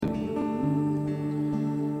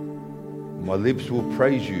My lips will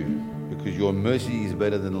praise you because your mercy is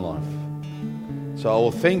better than life. So I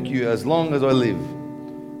will thank you as long as I live.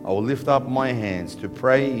 I will lift up my hands to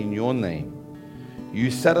pray in your name.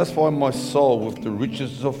 You satisfy my soul with the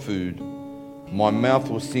riches of food. My mouth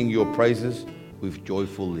will sing your praises with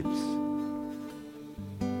joyful lips.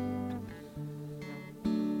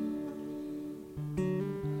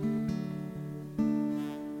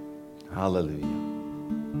 Hallelujah.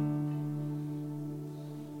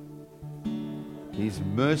 His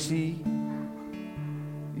mercy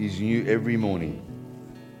is new every morning,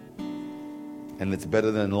 and it's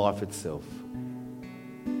better than life itself.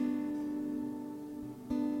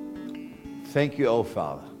 Thank you, oh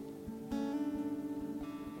Father.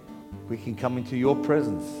 We can come into your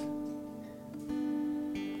presence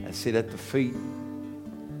and sit at the feet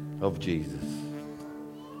of Jesus.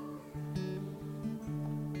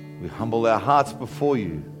 We humble our hearts before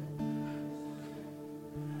you,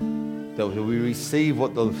 that we receive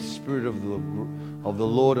what the Spirit of the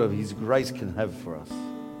Lord of His grace can have for us.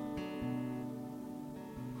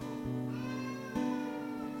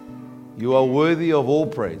 You are worthy of all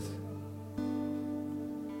praise.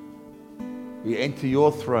 We enter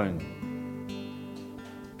your throne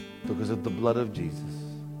because of the blood of Jesus.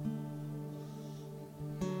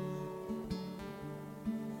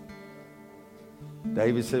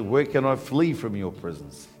 David said, where can I flee from your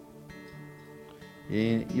presence?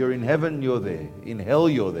 You're in heaven, you're there. In hell,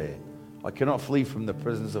 you're there. I cannot flee from the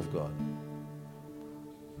presence of God.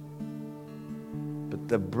 But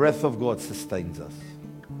the breath of God sustains us.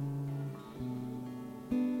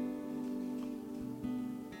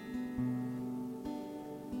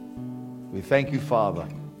 We thank you, Father.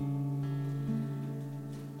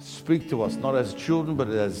 Speak to us, not as children, but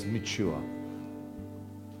as mature.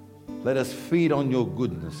 Let us feed on your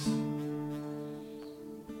goodness.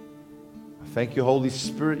 Thank you, Holy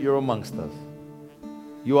Spirit, you're amongst us.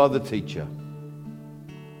 You are the teacher.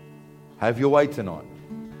 Have your way tonight.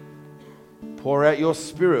 Pour out your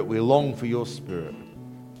Spirit. We long for your Spirit.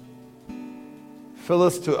 Fill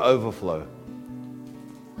us to overflow.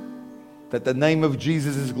 That the name of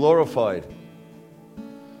Jesus is glorified.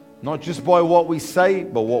 Not just by what we say,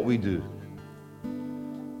 but what we do.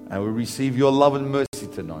 And we receive your love and mercy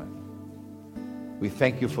tonight. We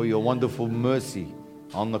thank you for your wonderful mercy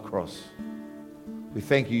on the cross. We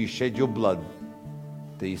thank you shed your blood,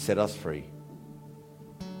 that you set us free.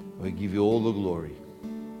 We give you all the glory.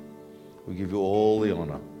 We give you all the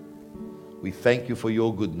honor. We thank you for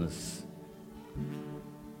your goodness.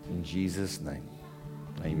 In Jesus' name,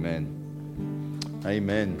 amen.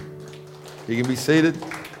 Amen. You can be seated.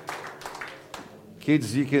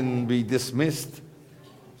 Kids, you can be dismissed.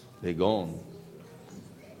 They're gone.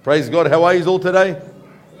 Praise God. How are you all today?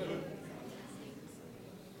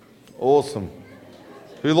 Awesome.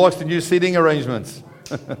 Who likes the new seating arrangements?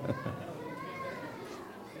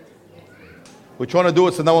 We're trying to do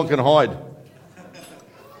it so no one can hide.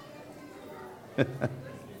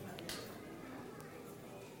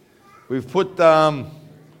 We've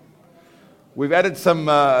added some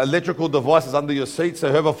electrical devices under your seat,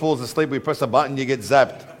 so whoever falls asleep, we press a button, you get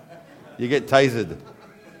zapped. You get tasered.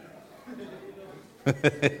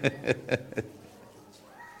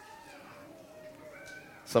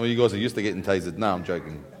 Some of you guys are used to getting tasered. No, I'm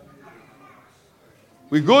joking.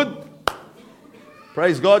 We good?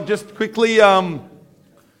 Praise God. Just quickly,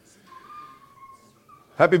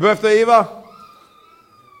 happy birthday, Eva.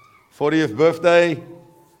 40th birthday.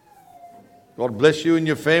 God bless you and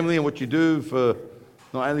your family and what you do for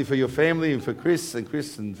not only for your family and for Chris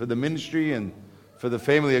and for the ministry and for the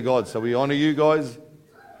family of God. So we honor you guys.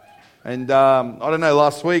 And I don't know,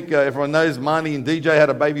 last week, everyone knows Marnie and DJ had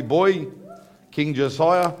a baby boy,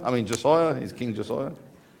 Josiah, he's King Josiah.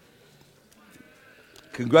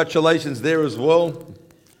 Congratulations there as well.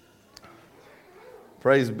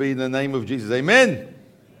 Praise be in the name of Jesus. Amen.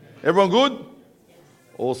 Everyone good?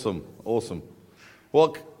 Awesome.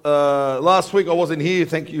 Well, last week I wasn't here.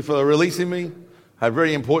 Thank you for releasing me. I had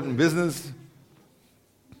very important business.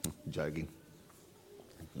 Joking.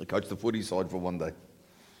 I coached the footy side for one day.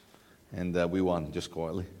 And we won, just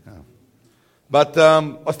quietly. But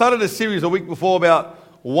I started a series a week before about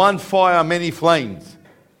one fire, many flames.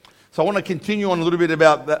 So I want to continue on a little bit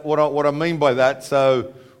about that, what I mean by that,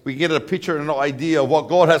 so we get a picture and an idea of what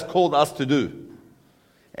God has called us to do.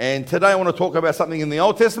 And today I want to talk about something in the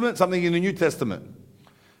Old Testament, something in the New Testament.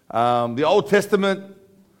 The Old Testament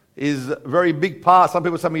is a very big part. Some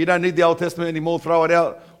people say, you don't need the Old Testament anymore, throw it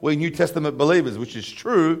out. We're New Testament believers, which is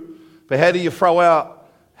true. But how do you throw out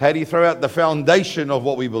the foundation of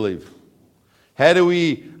what we believe? How do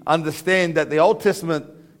we understand that the Old Testament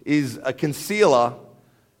is a concealer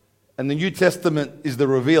and the New Testament is the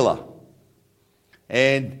revealer.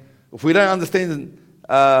 And if we don't understand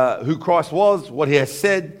who Christ was, what he has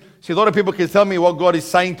said, see, a lot of people can tell me what God is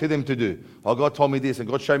saying to them to do. Oh, God told me this, and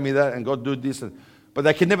God showed me that, and God did this. But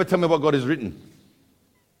they can never tell me what God has written.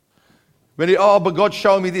 But God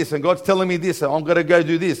showed me this, and God's telling me this, and I'm going to go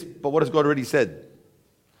do this. But what has God already said?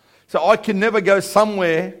 So I can never go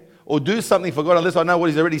somewhere or do something for God unless I know what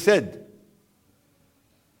he's already said.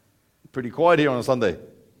 Pretty quiet here on a Sunday.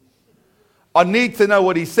 I need to know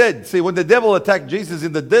what he said. See, when the devil attacked Jesus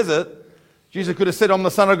in the desert, Jesus could have said, I'm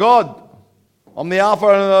the Son of God. I'm the Alpha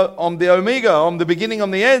and I'm the Omega. I'm the beginning,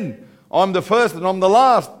 I'm the end. I'm the first and I'm the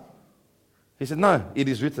last. He said, no, it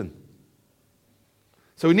is written.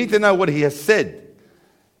 So we need to know what he has said.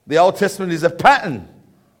 The Old Testament is a pattern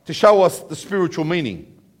to show us the spiritual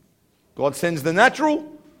meaning. God sends the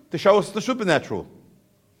natural to show us the supernatural.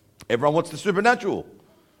 Everyone wants the supernatural.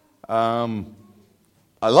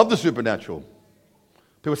 I love the supernatural.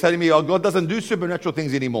 People say to me, oh, God doesn't do supernatural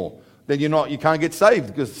things anymore. Then you can't get saved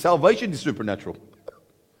because salvation is supernatural.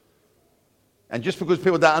 And just because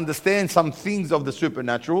people don't understand some things of the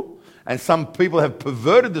supernatural, and some people have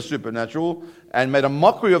perverted the supernatural and made a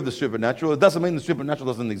mockery of the supernatural, it doesn't mean the supernatural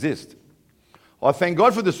doesn't exist. I thank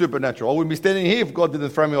God for the supernatural. I wouldn't be standing here if God didn't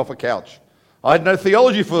throw me off a couch. I had no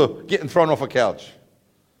theology for getting thrown off a couch.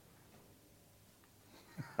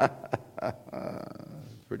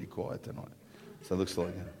 Pretty quiet tonight. So it looks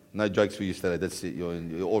like no jokes for you today. That's it.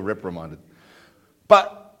 You're all reprimanded.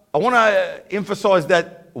 But I want to emphasize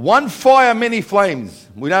that one fire, many flames.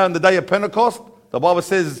 We know on the day of Pentecost, the Bible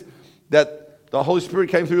says that the Holy Spirit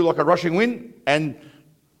came through like a rushing wind, and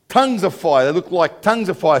tongues of fire, they look like tongues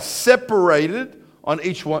of fire, separated on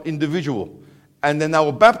each one individual. And then they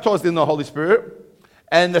were baptized in the Holy Spirit,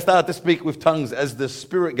 and they started to speak with tongues as the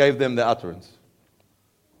Spirit gave them the utterance.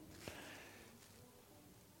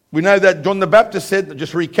 We know that John the Baptist said,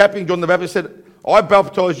 just recapping, John the Baptist said, I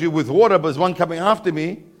baptize you with water, but there's one coming after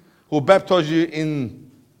me who will baptize you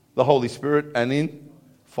in the Holy Spirit and in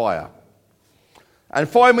fire. And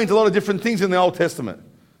fire means a lot of different things in the Old Testament.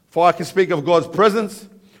 Fire can speak of God's presence.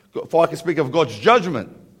 Fire can speak of God's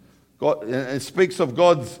judgment. It speaks of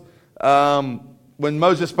God's, when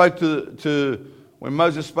Moses spoke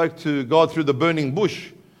to God through the burning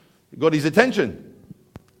bush, it got his attention.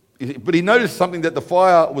 But he noticed something, that the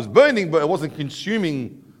fire was burning, but it wasn't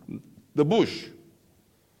consuming the bush.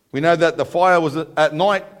 We know that the fire was at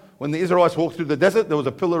night. When the Israelites walked through the desert, there was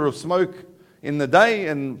a pillar of smoke in the day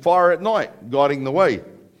and fire at night, guiding the way.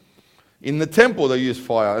 In the temple, they used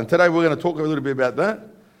fire. And today we're going to talk a little bit about that,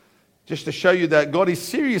 just to show you that God is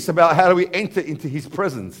serious about how do we enter into his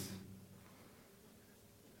presence.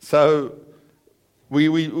 So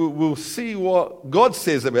we'll see what God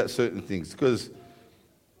says about certain things, because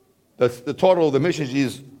the title of the message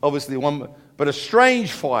is obviously one, but a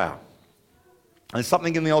strange fire. And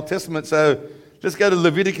something in the Old Testament. So let's go to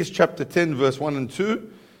Leviticus chapter 10, verse 1 and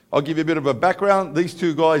 2. I'll give you a bit of a background. These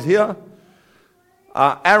two guys here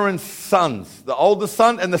are Aaron's sons, the oldest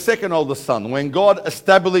son and the second oldest son. When God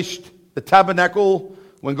established the tabernacle,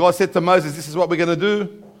 when God said to Moses, this is what we're going to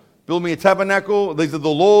do, build me a tabernacle, these are the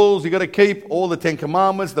laws you've got to keep, all the 10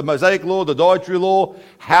 commandments, the Mosaic law, the dietary law,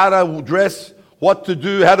 how to dress, what to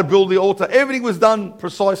do, how to build the altar. Everything was done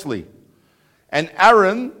precisely. And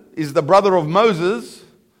Aaron is the brother of Moses,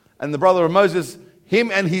 and the brother of Moses,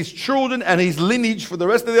 him and his children and his lineage for the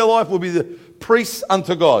rest of their life will be the priests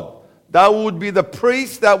unto God. They would be the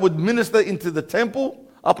priests that would minister into the temple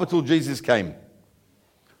up until Jesus came.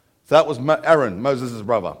 So that was Aaron, Moses'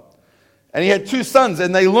 brother. And he had two sons,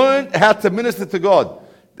 and they learned how to minister to God,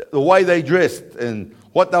 the way they dressed and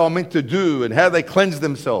what they were meant to do and how they cleansed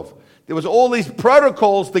themselves. There was all these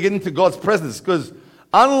protocols to get into God's presence, because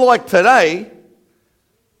unlike today,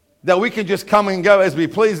 that we can just come and go as we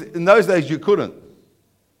please, in those days you couldn't.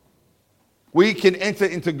 We can enter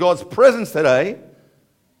into God's presence today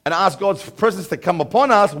and ask God's presence to come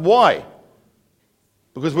upon us. Why?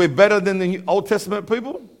 Because we're better than the Old Testament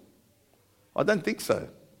people? I don't think so.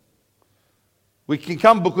 We can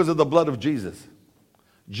come because of the blood of Jesus.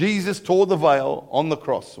 Jesus tore the veil on the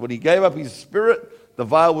cross. When he gave up his spirit, the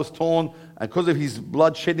veil was torn, and because of his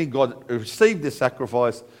blood shedding, God received the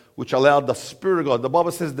sacrifice, which allowed the Spirit of God. The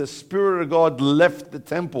Bible says the Spirit of God left the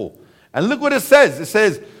temple. And look what it says. It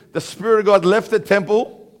says the Spirit of God left the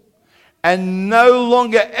temple and no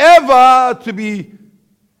longer ever to be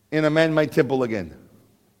in a man-made temple again.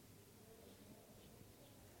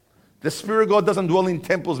 The Spirit of God doesn't dwell in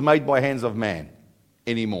temples made by hands of man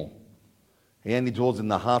anymore. He only dwells in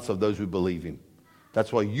the hearts of those who believe him.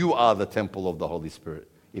 That's why you are the temple of the Holy Spirit,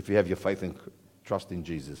 if you have your faith and trust in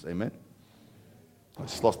Jesus. Amen? I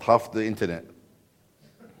just lost half the internet.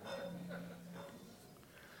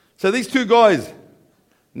 So these two guys,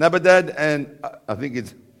 Nabadad and I think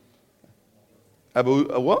it's Abu,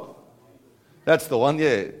 what? That's the one,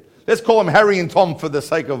 yeah. Let's call them Harry and Tom for the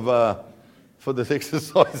sake of, for this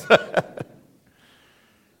exercise.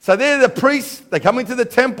 So they're the priests. They come into the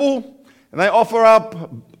temple and they offer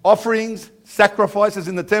up offerings, sacrifices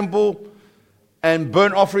in the temple and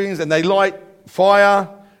burnt offerings, and they light fire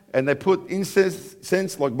and they put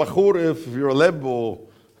incense like bakhur if you're a leb, or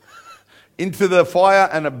into the fire,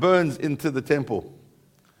 and it burns into the temple.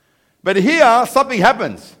 But here something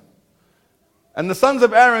happens. And the sons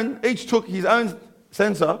of Aaron each took his own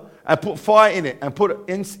censer and put fire in it and put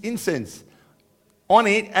incense on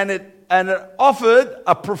it, and it offered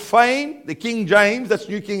a profane, the King James, that's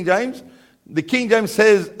New King James. The King James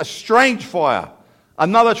says a strange fire.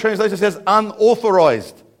 Another translation says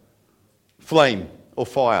unauthorized flame or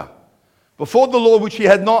fire before the Lord, which he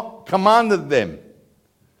had not commanded them.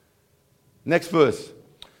 Next verse.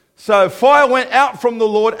 So fire went out from the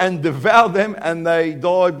Lord and devoured them, and they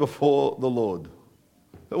died before the Lord.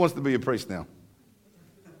 Who wants to be a priest now?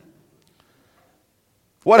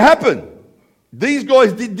 What happened? These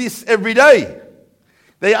guys did this every day.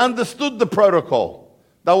 They understood the protocol.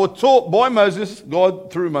 They were taught by Moses,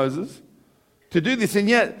 God through Moses, to do this. And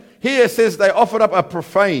yet, here it says they offered up a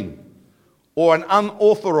profane or an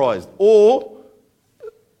unauthorized or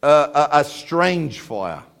a strange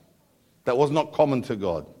fire that was not common to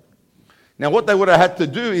God. Now, what they would have had to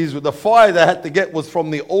do is, with the fire they had to get was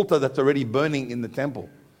from the altar that's already burning in the temple.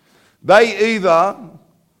 They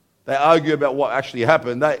argue about what actually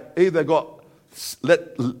happened. They either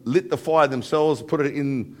lit the fire themselves, put it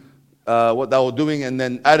in what they were doing, and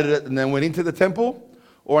then added it and then went into the temple.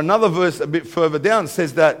 Or another verse a bit further down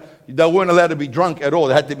says that they weren't allowed to be drunk at all.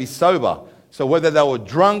 They had to be sober. So whether they were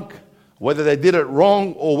drunk, whether they did it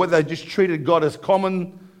wrong, or whether they just treated God as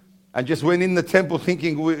common and just went in the temple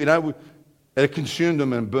thinking, it consumed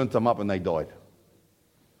them and burnt them up, and they died.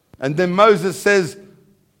 And then Moses says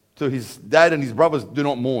to his dad and his brothers, do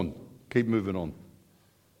not mourn. Keep moving on.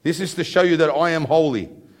 This is to show you that I am holy.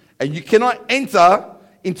 And you cannot enter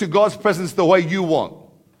into God's presence the way you want.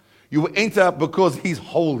 You will enter because he's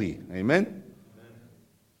holy. Amen?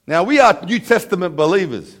 Now, we are New Testament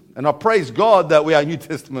believers. And I praise God that we are New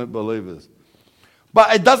Testament believers.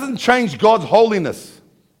 But it doesn't change God's holiness.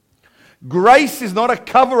 Grace is not a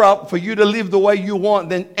cover-up for you to live the way you want,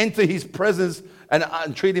 then enter his presence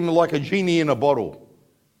and treat him like a genie in a bottle.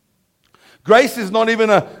 Grace is not even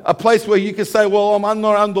a place where you can say, well, I'm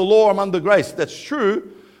not under law, I'm under grace. That's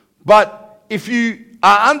true. But if you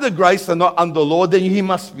are under grace and not under law, then he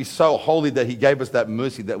must be so holy that he gave us that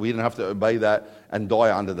mercy that we didn't have to obey that and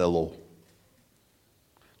die under the law.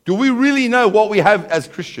 Do we really know what we have as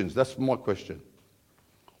Christians? That's my question.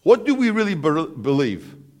 What do we really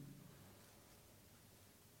believe?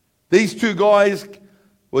 These two guys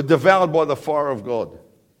were devoured by the fire of God.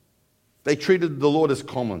 They treated the Lord as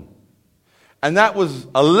common. And that was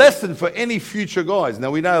a lesson for any future guys.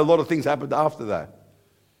 Now, we know a lot of things happened after that.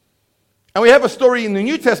 And we have a story in the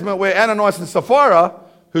New Testament where Ananias and Sapphira,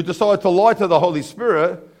 who decided to lie to the Holy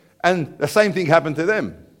Spirit, and the same thing happened to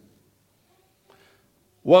them.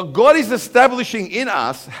 What God is establishing in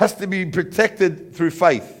us has to be protected through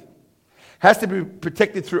faith. Has to be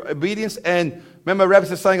protected through obedience. And remember,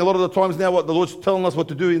 Rabbis is saying a lot of the times now what the Lord's telling us what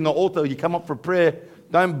to do in the altar. You come up for prayer,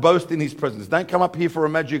 don't boast in his presence. Don't come up here for a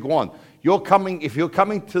magic wand. If you're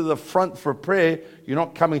coming to the front for prayer, you're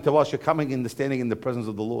not coming to us, you're coming in standing in the presence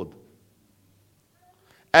of the Lord.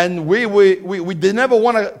 And we never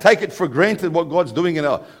want to take it for granted what God's doing in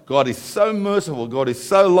our. God is so merciful. God is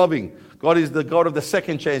so loving. God is the God of the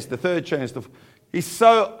second chance, the third chance.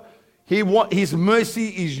 His mercy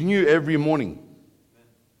is new every morning.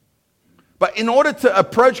 But in order to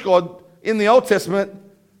approach God in the Old Testament,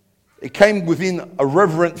 it came within a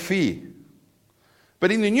reverent fear.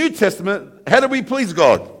 But in the New Testament, how do we please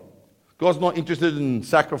God? God's not interested in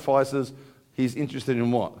sacrifices. He's interested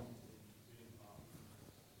in what?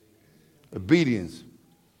 Obedience.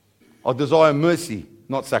 I desire mercy,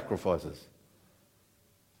 not sacrifices.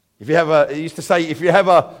 It used to say, if you have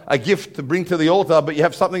a gift to bring to the altar, but you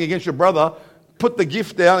have something against your brother, put the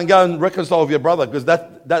gift down and go and reconcile with your brother, because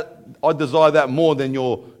I desire that more than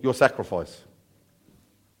your sacrifice.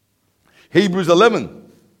 Hebrews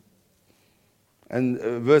 11 and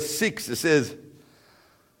verse 6, it says,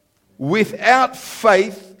 without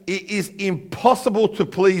faith it is impossible to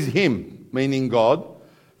please him, meaning God.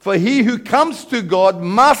 For he who comes to God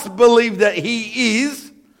must believe that he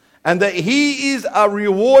is, and that he is a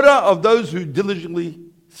rewarder of those who diligently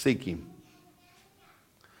seek him.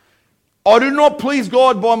 I do not please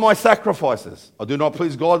God by my sacrifices. I do not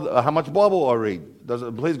please God how much Bible I read. Does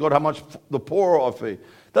it please God how much the poor I feed?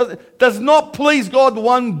 Does not please God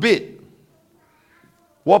one bit.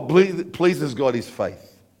 What pleases God is faith.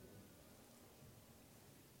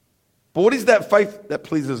 But what is that faith that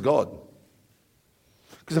pleases God?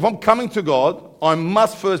 Because if I'm coming to God, I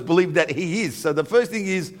must first believe that He is. So the first thing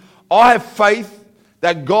is, I have faith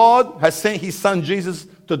that God has sent His Son Jesus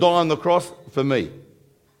to die on the cross for me.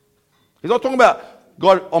 He's not talking about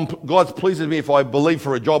God's pleased with me if I believe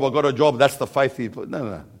for a job, I got a job, that's the faith He put.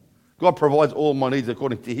 No. God provides all my needs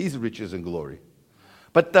according to His riches and glory.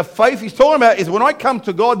 But the faith He's talking about is when I come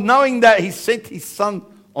to God knowing that He sent His Son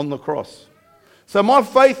on the cross. So my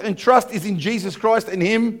faith and trust is in Jesus Christ and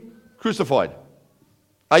Him crucified.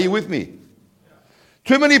 Are you with me?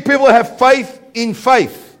 Too many people have faith in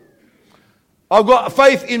faith. I've got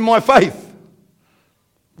faith in my faith.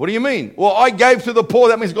 What do you mean? Well, I gave to the poor.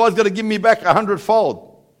 That means God's going to give me back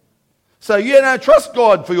 100-fold. So you don't trust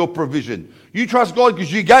God for your provision. You trust God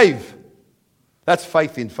because you gave. That's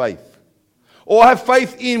faith in faith. Or I have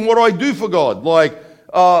faith in what I do for God. Like,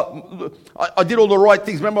 I did all the right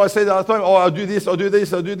things. Remember I said the other time, I'll do this, I'll do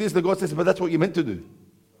this, I'll do this. The God says, but that's what you're meant to do.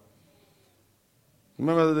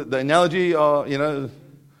 Remember the analogy, the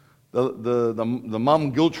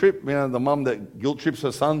mum guilt trip? The mum that guilt trips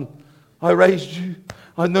her son. I raised you.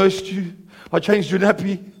 I nursed you. I changed your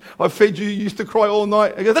nappy. I fed you. You used to cry all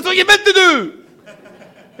night. I go, that's what you're meant to do.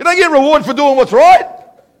 You don't get a reward for doing what's right.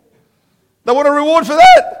 They want a reward for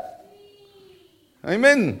that.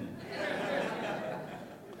 Amen.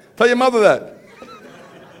 Tell your mother that.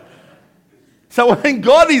 So when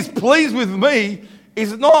God is pleased with me,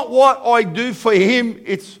 it's not what I do for Him,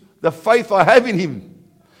 it's the faith I have in Him.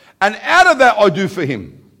 And out of that I do for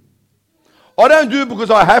Him. I don't do it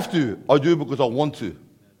because I have to. I do it because I want to.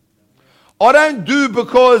 I don't do it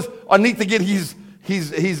because I need to get His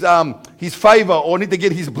favor or need to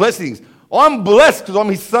get His blessings. I'm blessed because I'm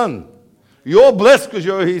His son. You're blessed because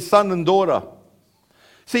you're His son and daughter.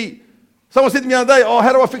 See, someone said to me the other day,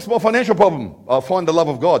 how do I fix my financial problem? I'll find the love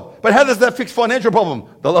of God. But how does that fix financial problem?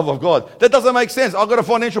 The love of God. That doesn't make sense. I've got a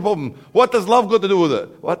financial problem. What does love got to do with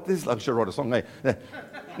it? What is love? I should write a song, eh?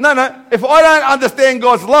 No. If I don't understand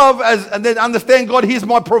God's love and then understand God, He's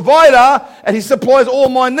my provider and He supplies all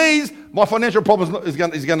my needs, my financial problem is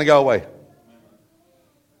going to go away.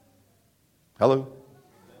 Hello?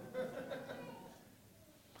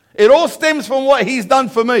 It all stems from what He's done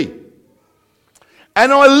for me.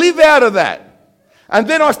 And I live out of that. And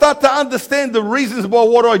then I start to understand the reasons why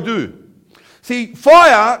what I do. See,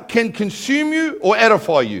 fire can consume you or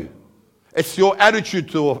edify you. It's your attitude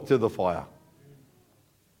to the fire.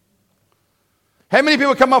 How many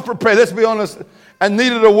people come up for prayer, let's be honest, and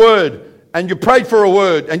needed a word, and you prayed for a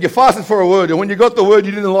word, and you fasted for a word, and when you got the word,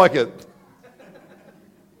 you didn't like it?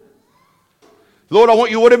 Lord, I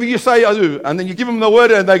want you, whatever you say, I do. And then you give them the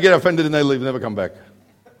word, and they get offended, and they leave, never come back.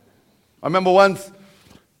 I remember once,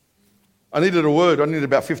 I needed a word. I needed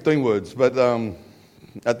about 15 words, but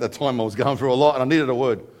at the time I was going through a lot, and I needed a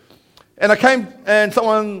word. And I came, and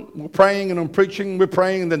someone was praying, and I'm preaching, we're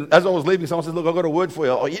praying, and then as I was leaving, someone said, look, I've got a word for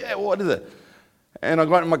you. Oh, yeah, what is it? And I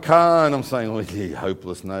got in my car, and I'm saying, oh, yeah,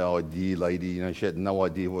 hopeless, no idea, lady. She had no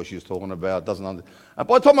idea what she was talking about. And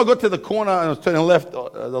by the time I got to the corner and I was turning left,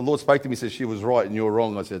 the Lord spoke to me and said, she was right and you were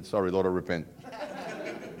wrong. I said, sorry, Lord, I repent.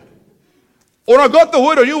 When I got the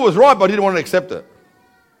word, I knew it was right, but I didn't want to accept it.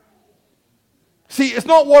 See, it's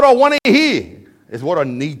not what I want to hear. It's what I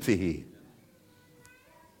need to hear.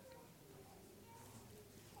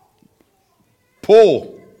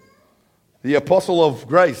 Paul, the apostle of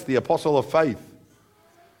grace, the apostle of faith,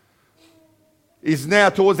 is now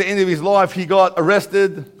towards the end of his life. He got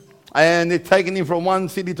arrested and they're taking him from one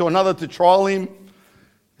city to another to trial him.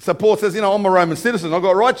 So Paul says, I'm a Roman citizen. I've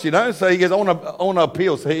got rights, So he goes, I want to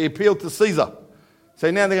appeal. So he appealed to Caesar. So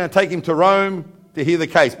now they're going to take him to Rome to hear the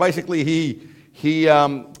case. Basically, he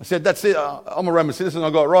said, that's it. I'm a Roman citizen.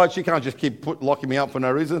 I've got rights. You can't just keep locking me up for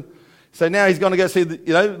no reason. So now he's going to go see,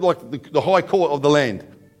 the high court of the land.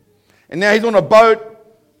 And now he's on a boat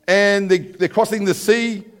and they're crossing the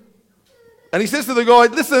sea. And he says to the guy,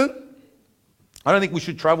 listen, I don't think we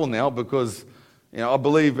should travel now because, I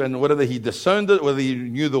believe, and whether he discerned it, whether he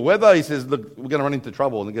knew the weather, he says, look, we're going to run into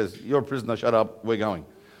trouble. And he goes, you're a prisoner, shut up, we're going.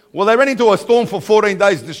 Well, they ran into a storm for 14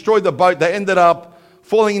 days, destroyed the boat. They ended up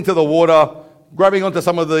falling into the water, grabbing onto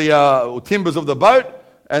some of the timbers of the boat,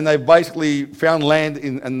 and they basically found land,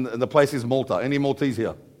 and the place is Malta. Any Maltese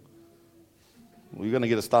here? Well, you're going to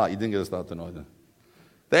get a start. You didn't get a start tonight.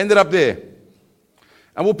 They ended up there.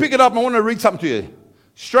 And we'll pick it up, and I want to read something to you.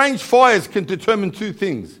 Strange fires can determine two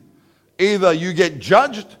things. Either you get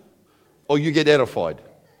judged or you get edified.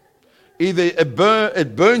 Either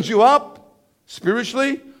it burns you up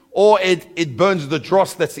spiritually, or it burns the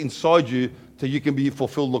dross that's inside you so you can be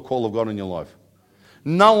fulfilled the call of God in your life.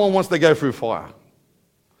 No one wants to go through fire.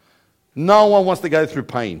 No one wants to go through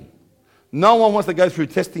pain. No one wants to go through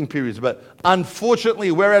testing periods. But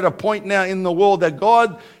unfortunately, we're at a point now in the world that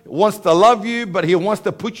God wants to love you, but He wants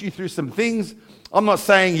to put you through some things. I'm not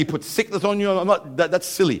saying He puts sickness on you. That's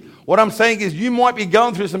silly. What I'm saying is you might be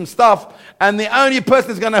going through some stuff, and the only person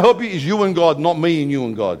that's going to help you is you and God, not me and you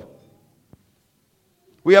and God.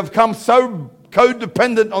 We have come so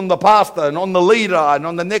codependent on the pastor and on the leader and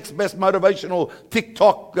on the next best motivational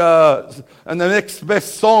TikTok and the next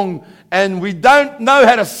best song, and we don't know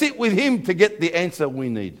how to sit with Him to get the answer we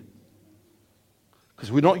need.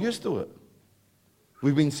 Because we're not used to it.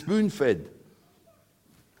 We've been spoon-fed.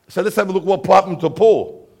 So let's have a look what happened to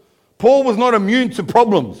Paul. Paul was not immune to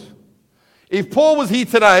problems. If Paul was here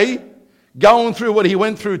today, going through what he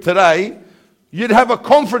went through today, you'd have a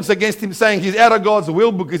conference against him saying he's out of God's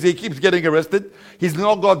will because he keeps getting arrested. He's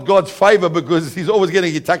not got God's favor because he's always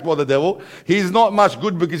getting attacked by the devil. He's not much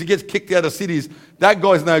good because he gets kicked out of cities. That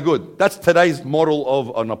guy's no good. That's today's model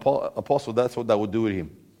of an apostle. That's what they would do with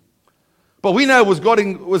him. But we know, was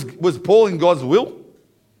Paul in God's will?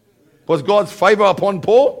 Was God's favor upon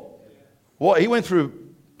Paul? Well, he went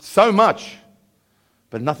through so much,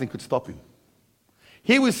 but nothing could stop him.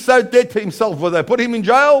 He was so dead to himself, whether they put him in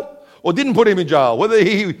jail or didn't put him in jail. Whether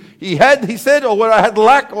he said, or whether I had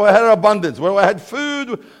lack or I had abundance. Whether I had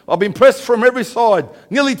food, I've been pressed from every side,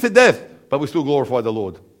 nearly to death, but we still glorify the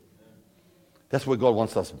Lord. That's where God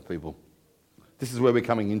wants us, people. This is where we're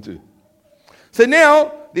coming into. So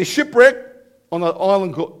now, they're shipwrecked on an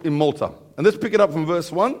island in Malta. And let's pick it up from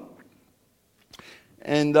verse 1.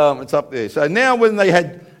 And it's up there. So now when they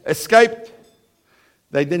had escaped,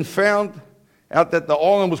 they then found out that the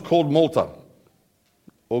island was called Malta,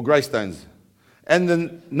 or Greystones. And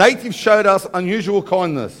the natives showed us unusual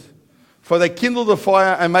kindness, for they kindled a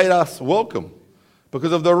fire and made us welcome,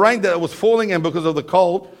 because of the rain that was falling and because of the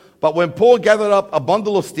cold. But when Paul gathered up a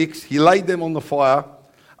bundle of sticks, he laid them on the fire.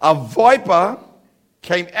 A viper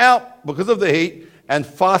came out because of the heat and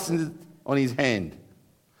fastened it on his hand.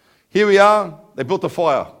 Here we are. They built a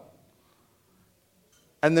fire.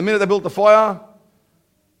 And the minute they built the fire,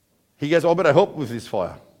 he goes, I better help with this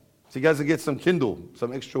fire. So he goes and gets some kindle,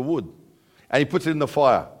 some extra wood, and he puts it in the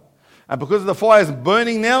fire. And because the fire is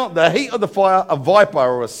burning now, the heat of the fire, a viper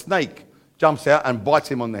or a snake jumps out and bites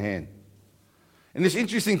him on the hand. And it's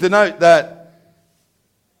interesting to note that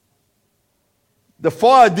the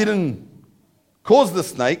fire didn't cause the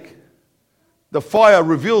snake. The fire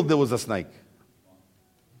revealed there was a snake.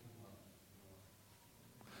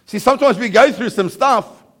 See, sometimes we go through some stuff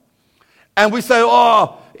and we say,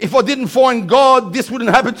 oh, if I didn't find God, this wouldn't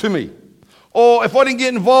happen to me. Or if I didn't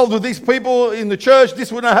get involved with these people in the church,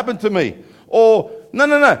 this wouldn't happen to me. Or,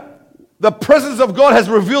 no. The presence of God has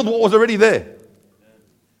revealed what was already there.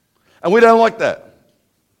 And we don't like that.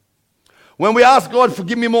 When we ask God,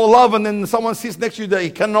 forgive me more love, and then someone sits next to you that he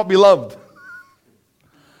cannot be loved.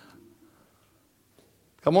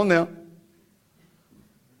 Come on now.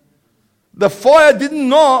 The fire did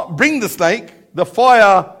not bring the snake. The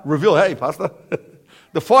fire revealed, hey, Pastor.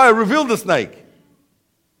 The fire revealed the snake.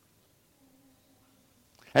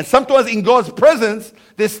 And sometimes in God's presence,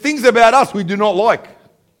 there's things about us we do not like.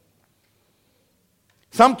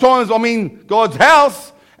 Sometimes I'm in God's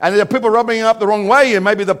house and there are people rubbing it up the wrong way, and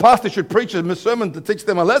maybe the pastor should preach a sermon to teach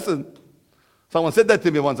them a lesson. Someone said that to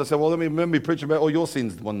me once. I said, well, let me preach about all your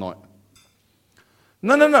sins one night.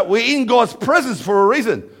 No. We're in God's presence for a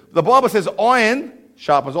reason. The Bible says iron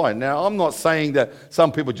sharpens iron. Now, I'm not saying that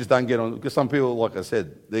some people just don't get on, because some people, like I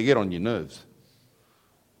said, they get on your nerves.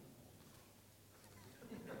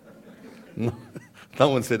 No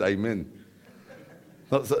one said amen.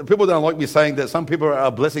 People don't like me saying that some people are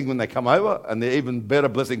a blessing when they come over, and they're even better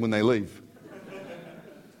blessing when they leave.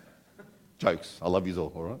 Jokes. I love you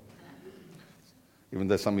all right? Even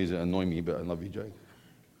though some of you annoy me, but I love you, Jake.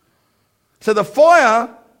 So the fire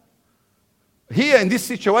here in this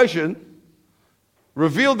situation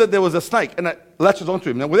revealed that there was a snake, and it latches onto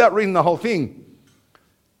him. Now, without reading the whole thing,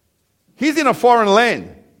 he's in a foreign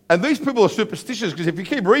land, and these people are superstitious, because if you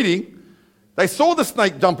keep reading, they saw the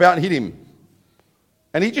snake jump out and hit him.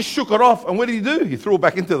 And he just shook it off, and what did he do? He threw it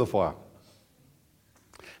back into the fire.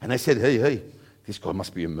 And they said, hey, this guy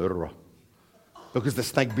must be a murderer. Because the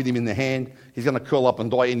snake bit him in the hand. He's going to curl up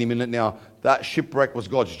and die any minute now. That shipwreck was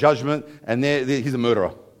God's judgment, and he's a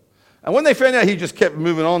murderer. And when they found out he just kept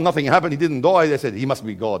moving on, nothing happened, he didn't die, they said, he must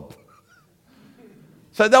be God.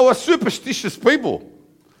 So they were superstitious people.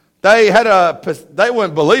 They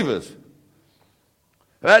weren't believers.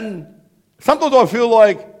 And sometimes I feel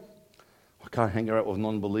like, I can't hang out with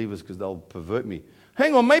non-believers because they'll pervert me.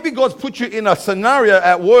 Hang on, maybe God's put you in a scenario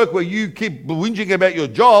at work where you keep whinging about your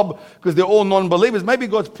job because they're all non-believers. Maybe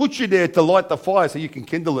God's put you there to light the fire so you can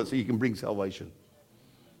kindle it, so you can bring salvation.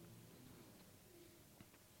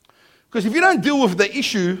 Because if you don't deal with the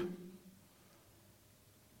issue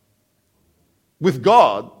with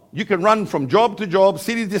God, you can run from job to job,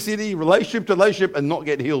 city to city, relationship to relationship, and not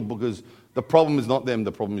get healed because the problem is not them,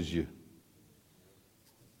 the problem is you.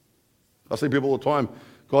 I see people all the time,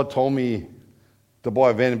 God told me to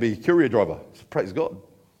buy a van and be a courier driver. So, praise God.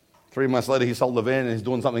 3 months later, he sold the van and he's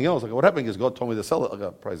doing something else. I go, what happened? Because God told me to sell it. I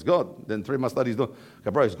go, praise God. Then 3 months later, he's doing, I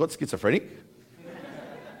go, bro, is God schizophrenic?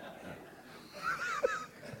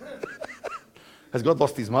 Has God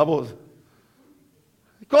lost his marbles?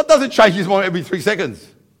 God doesn't change his mind every 3 seconds.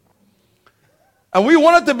 And we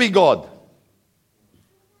want it to be God.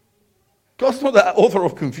 God's not the author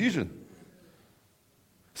of confusion.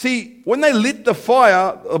 See, when they lit the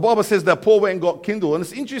fire, the Bible says that Paul went and got kindle. And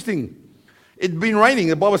it's interesting. It'd been raining.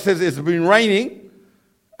 The Bible says it's been raining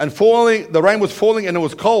and falling. The rain was falling and it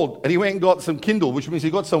was cold. And he went and got some kindle, which means he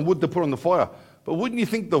got some wood to put on the fire. But wouldn't you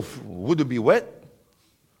think the wood would be wet?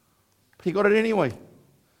 He got it anyway.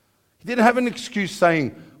 He didn't have an excuse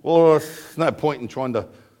saying, well, there's no point in trying to,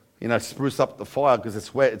 spruce up the fire because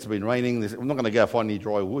it's wet, it's been raining. I'm not going to go find any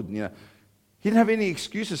dry wood. He didn't have any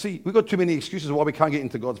excuses. See, we've got too many excuses why we can't get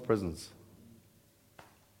into God's presence.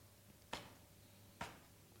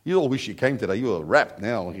 You all wish you came today. You were wrapped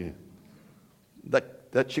now.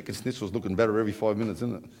 That chicken schnitzel's looking better every 5 minutes,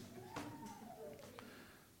 isn't it?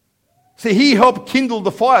 See, he helped kindle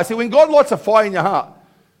the fire. See, when God lights a fire in your heart,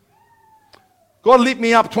 God lit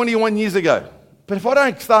me up 21 years ago. But if I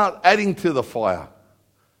don't start adding to the fire,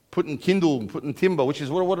 putting kindle, putting timber, which is,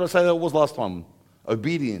 what did I say that was last time?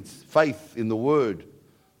 Obedience, faith in the Word,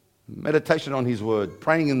 meditation on His Word,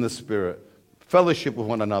 praying in the Spirit, fellowship with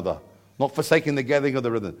one another, not forsaking the gathering of the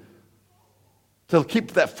brethren, to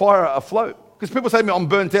keep that fire afloat. Because people say to me, I'm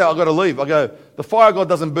burnt out, I've got to leave. I go, the fire of God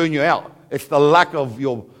doesn't burn you out. It's the lack of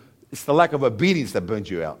obedience that burns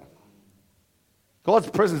you out. God's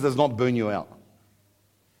presence does not burn you out.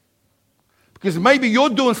 Because maybe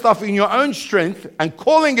you're doing stuff in your own strength and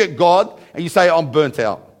calling it God, and you say, I'm burnt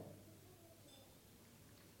out.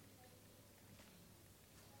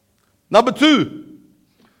 Number 2,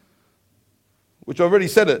 which I already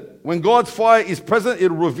said it. When God's fire is present,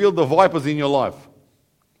 it'll reveal the vipers in your life.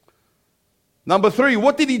 Number 3,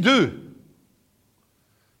 what did he do?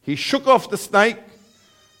 He shook off the snake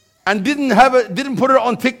and didn't put it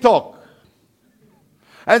on TikTok.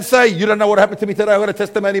 And say, you don't know what happened to me today. I got a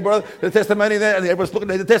testimony, brother. The testimony there, and everyone's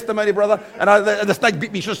looking at the testimony, brother. And the snake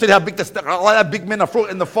bit me. You should have seen how big the snake. That big man of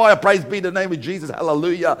fruit in the fire. Praise be the name of Jesus.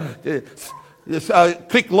 Hallelujah.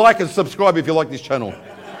 Click like and subscribe if you like this channel.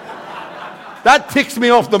 That ticks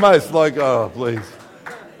me off the most. Like, oh, please.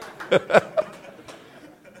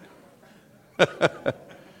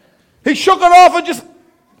 He shook it off and just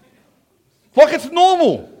like it's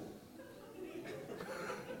normal.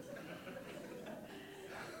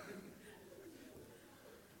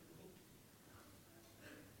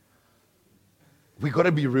 We've got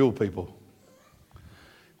to be real, people.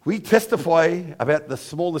 We testify about the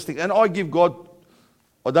smallest thing. And I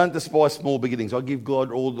don't despise small beginnings. I give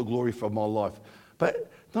God all the glory for my life.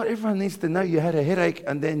 But not everyone needs to know you had a headache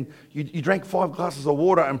and then you drank 5 glasses of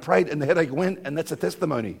water and prayed and the headache went, and that's a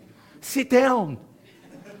testimony. Sit down.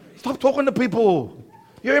 Stop talking to people.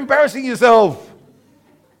 You're embarrassing yourself.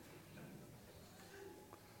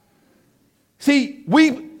 See,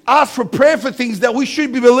 we ask for prayer for things that we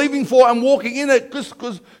should be believing for and walking in it just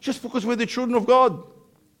because we're the children of God.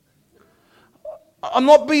 I'm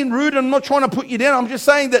not being rude and I'm not trying to put you down. I'm just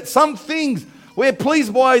saying that some things we're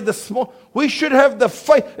pleased by the small. We should have the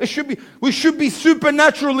faith. We should be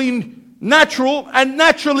supernaturally natural and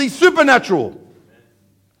naturally supernatural.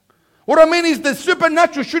 What I mean is the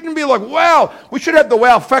supernatural shouldn't be like, wow. We should have the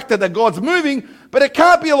wow factor that God's moving, but it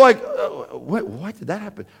can't be like, why did that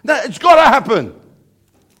happen? No, it's got to happen.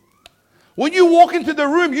 When you walk into the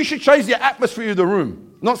room, you should change the atmosphere of the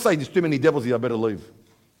room. Not say there's too many devils here, I better leave.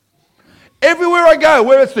 Everywhere I go,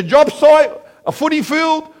 whether it's the job site, a footy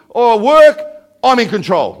field, or work, I'm in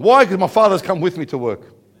control. Why? Because my Father's come with me to work.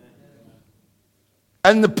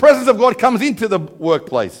 And the presence of God comes into the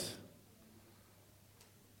workplace.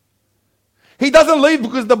 He doesn't leave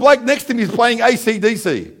because the bloke next to him is playing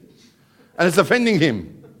AC/DC and it's offending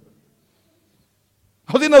him.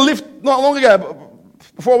 I was in a lift not long ago,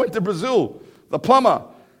 before I went to Brazil, the plumber.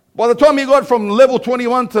 By the time he got from level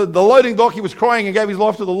 21 to the loading dock, he was crying and gave his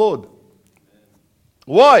life to the Lord.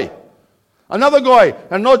 Why? Another guy,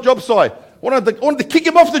 another job site, wanted to kick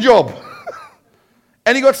him off the job.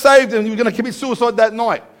 And he got saved and he was going to commit suicide that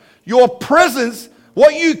night. Your presence,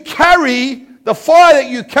 what you carry, the fire that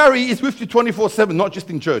you carry is with you 24/7, not just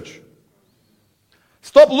in church.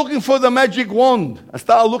 Stop looking for the magic wand and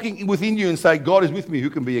start looking within you and say, God is with me, who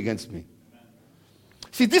can be against me?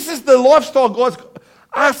 See, this is the lifestyle God's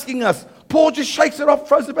asking us. Paul just shakes it off,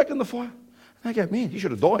 throws it back in the fire. And I go, man, he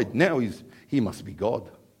should have died. Now he must be God.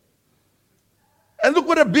 And look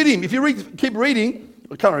what it bit him. If you keep reading,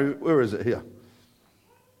 I can't remember, where is it here?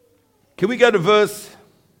 Can we go to verse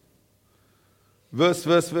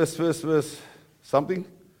something?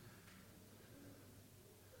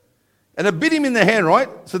 And it bit him in the hand, right?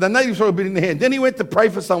 So the native saw it bit in the hand. Then he went to pray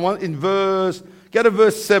for someone go to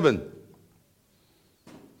verse 7.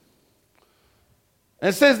 And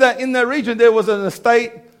it says that in that region there was an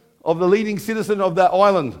estate of the leading citizen of that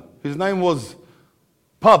island, whose name was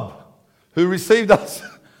Pub, who received us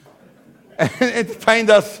and entertained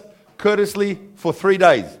us courteously for 3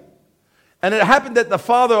 days. And it happened that the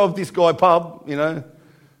father of this guy, Pub,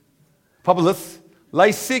 Publius,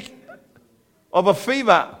 lay sick of a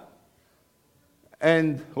fever.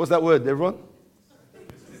 And what's that word, everyone?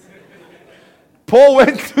 Paul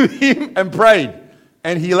went to him and prayed.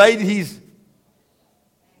 And he laid his...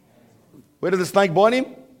 Where did the snake bite him?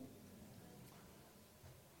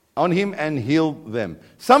 On him and healed them.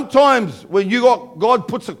 Sometimes when God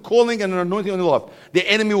puts a calling and an anointing on your life, the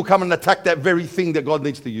enemy will come and attack that very thing that God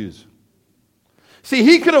needs to use. See,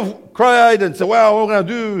 he could have cried and said, well, what are we going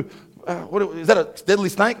to do? Is that a deadly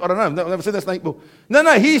snake? I don't know. I've never seen that snake before.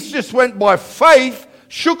 No, he just went by faith,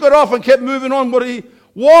 shook it off and kept moving on.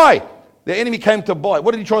 Why? The enemy came to bite.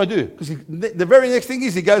 What did he try to do? Because the very next thing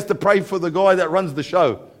is he goes to pray for the guy that runs the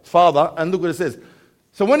show, father, and look what it says.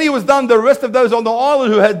 So when he was done, the rest of those on the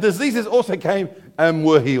island who had diseases also came and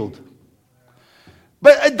were healed.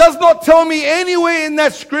 But it does not tell me anywhere in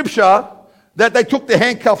that scripture that they took the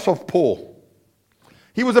handcuffs off Paul.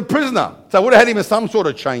 He was a prisoner, so I would have had him in some sort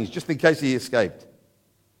of chains just in case he escaped.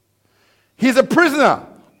 He's a prisoner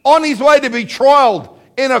on his way to be trialed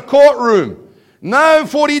in a courtroom. No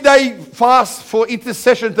 40-day fast for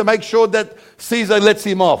intercession to make sure that Caesar lets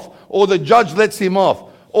him off or the judge lets him off.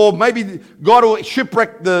 Or maybe God will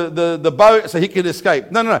shipwreck the boat so he can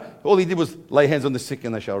escape. No. All he did was lay hands on the sick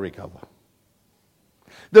and they shall recover.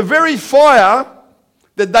 The very fire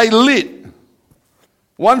that they lit,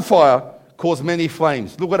 one fire, caused many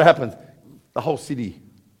flames. Look what happened. The whole city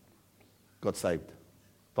got saved.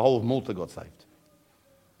 The whole of Malta got saved.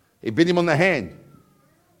 It bit him on the hand.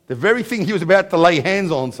 The very thing he was about to lay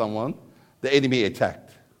hands on someone, the enemy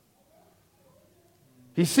attacked.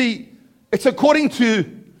 You see, it's according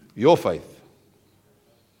to your faith.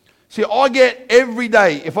 See, I get every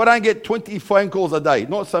day, if I don't get 20 phone calls a day,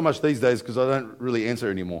 not so much these days because I don't really answer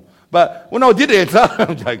anymore. But when I did answer,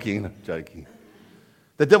 I'm joking.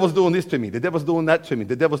 The devil's doing this to me. The devil's doing that to me.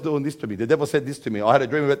 The devil's doing this to me. The devil said this to me. I had a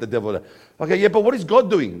dream about the devil. Okay, yeah, but what is God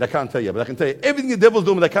doing? They can't tell you. But I can tell you everything the devil's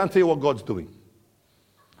doing, but they can't tell you what God's doing.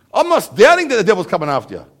 I'm not doubting that the devil's coming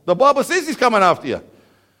after you. The Bible says he's coming after you.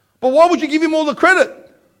 But why would you give him all the credit?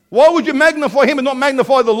 Why would you magnify him and not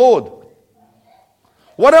magnify the Lord?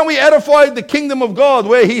 Why don't we edify the kingdom of God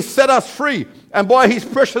where he set us free and by his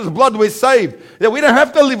precious blood we're saved? That we don't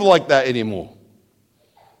have to live like that anymore.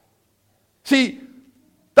 See,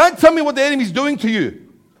 don't tell me what the enemy's doing to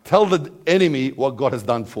you. Tell the enemy what God has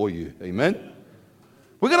done for you. Amen?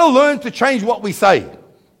 We're going to learn to change what we say.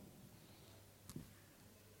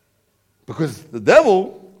 Because the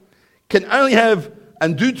devil can only have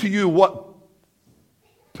and do to you what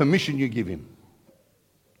permission you give him.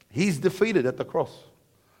 He's defeated at the cross.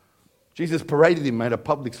 Jesus paraded him, made a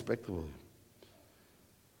public spectacle of him.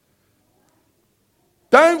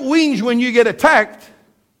 Don't whinge when you get attacked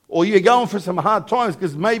or you're going for some hard times,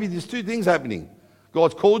 because maybe there's two things happening.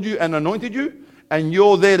 God's called you and anointed you, and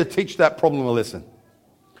you're there to teach that problem a lesson.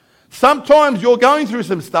 Sometimes you're going through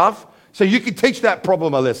some stuff so you can teach that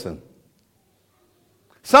problem a lesson.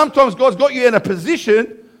 Sometimes God's got you in a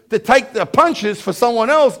position to take the punches for someone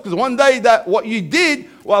else, because one day that what you did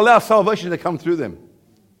will allow salvation to come through them.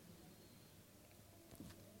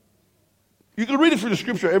 You can read it through the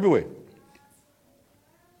scripture everywhere.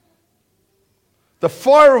 The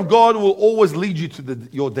fire of God will always lead you to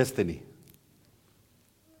your destiny.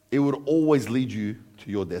 It would always lead you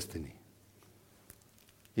to your destiny.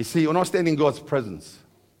 You see, when I stand in God's presence,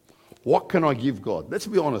 what can I give God? Let's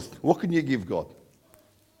be honest. What can you give God?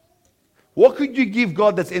 What could you give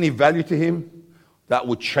God that's any value to him, that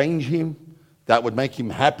would change him, that would make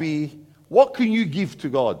him happy? What can you give to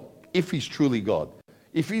God if he's truly God?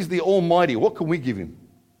 If he's the Almighty, what can we give him?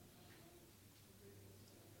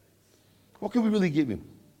 What can we really give him?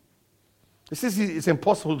 It says it's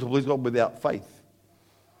impossible to please God without faith.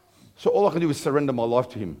 So all I can do is surrender my life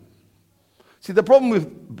to him. See, the problem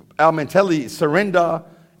with our mentality is surrender,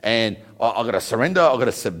 and I've got to surrender, I've got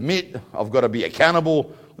to submit, I've got to be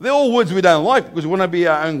accountable. They're all words we don't like because we want to be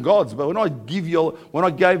our own gods. But when I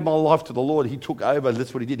gave my life to the Lord, he took over.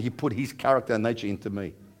 That's what he did. He put his character and nature into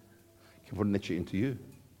me. He can put nature into you.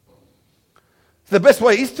 So the best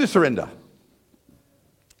way is to surrender.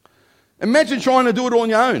 Imagine trying to do it on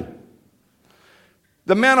your own.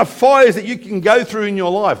 The amount of fires that you can go through in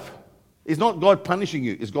your life is not God punishing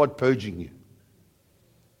you, it's God purging you.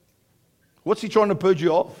 What's he trying to purge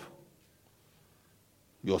you of?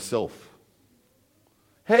 Yourself.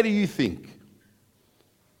 How do you think?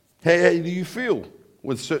 How do you feel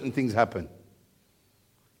when certain things happen?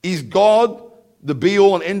 Is God the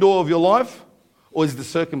be-all and end-all of your life? Or is it the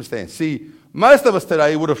circumstance? See, most of us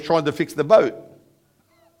today would have tried to fix the boat.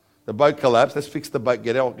 The boat collapsed. Let's fix the boat,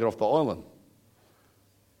 get off the island.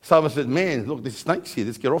 Some of us said, man, look, there's snakes here.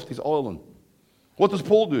 Let's get off this island. What does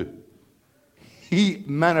Paul do? He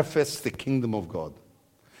manifests the kingdom of God.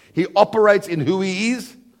 He operates in who he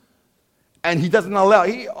is, and he doesn't allow.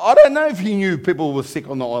 I don't know if he knew people were sick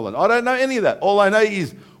on the island. I don't know any of that. All I know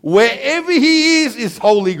is wherever he is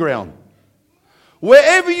holy ground.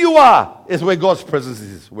 Wherever you are is where God's presence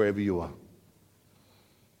is, wherever you are.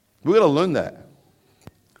 We've got to learn that.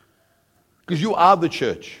 Because you are the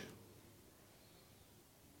church.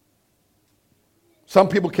 Some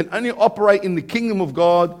people can only operate in the kingdom of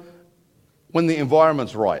God when the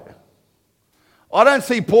environment's right. I don't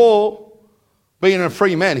see Paul being a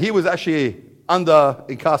free man. He was actually under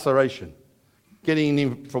incarceration, getting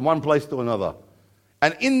him from one place to another.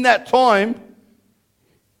 And in that time,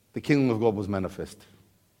 the kingdom of God was manifest.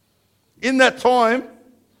 In that time,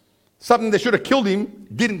 something that should have killed him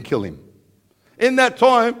didn't kill him. In that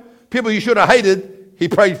time, people he should have hated, he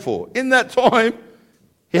prayed for. In that time,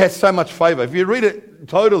 he had so much favor. If you read it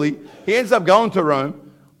totally, he ends up going to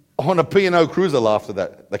Rome on a P&O cruiser after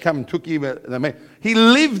that. They come and took him. He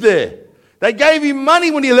lived there. They gave him money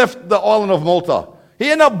when he left the island of Malta. He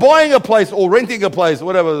ended up buying a place or renting a place,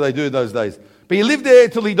 whatever they do those days. But he lived there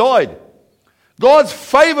until he died. God's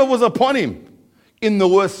favor was upon him in the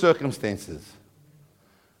worst circumstances.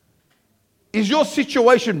 Is your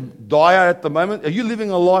situation dire at the moment? Are you living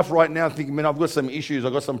a life right now thinking, man, I've got some issues,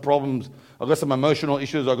 I've got some problems, I've got some emotional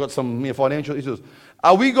issues, I've got some financial issues?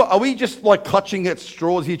 Are we just like clutching at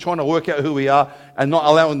straws here, trying to work out who we are and not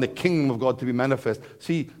allowing the kingdom of God to be manifest?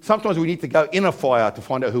 See, sometimes we need to go in a fire to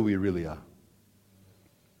find out who we really are.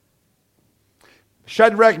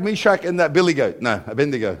 Shadrach, Meshach, and that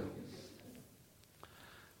Abednego.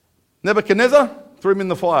 Nebuchadnezzar threw him in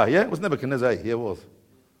the fire. Yeah, it was Nebuchadnezzar. Yeah, it was.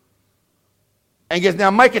 And he goes,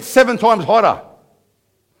 now make it 7 times hotter.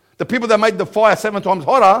 The people that made the fire 7 times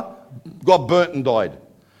hotter got burnt and died.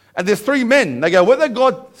 And there's 3 men. They go, whether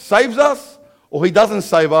God saves us or he doesn't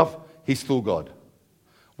save us, he's still God.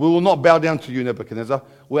 We will not bow down to you, Nebuchadnezzar.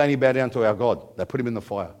 We only bow down to our God. They put him in the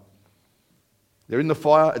fire. They're in the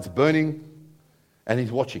fire. It's burning. And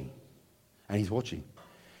he's watching. And he's watching.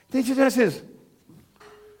 Then he says,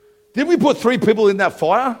 didn't we put 3 people in that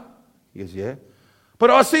fire? He goes, yeah. But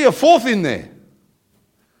I see a 4th in there.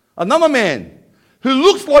 Another man who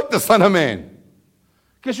looks like the Son of Man.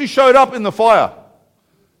 Guess who showed up in the fire?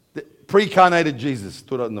 The pre-incarnated Jesus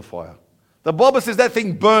stood up in the fire. The Bible says that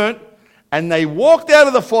thing burnt, and they walked out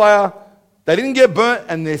of the fire. They didn't get burnt,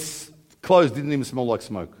 and their clothes didn't even smell like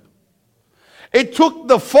smoke. It took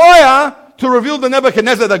the fire to reveal to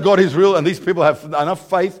Nebuchadnezzar that God is real, and these people have enough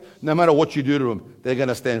faith, no matter what you do to them, they're going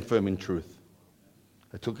to stand firm in truth.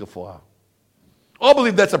 It took the fire. I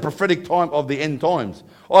believe that's a prophetic time of the end times.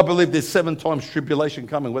 I believe there's 7 times tribulation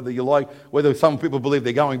coming, whether you like, whether some people believe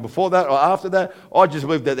they're going before that or after that. I just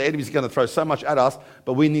believe that the enemy's going to throw so much at us,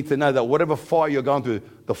 but we need to know that whatever fire you're going through,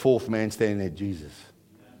 the 4th man standing there, Jesus.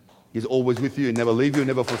 He's always with you, never leave you,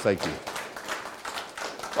 never forsake you.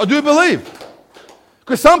 I do believe.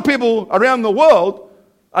 Because some people around the world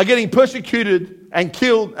are getting persecuted and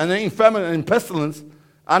killed and in famine and in pestilence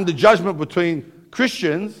under judgment between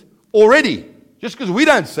Christians already. Just because we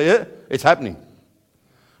don't see it, it's happening.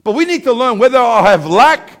 But we need to learn whether I have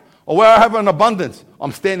lack or whether I have an abundance.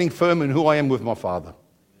 I'm standing firm in who I am with my Father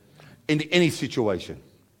in any situation.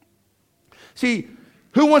 See,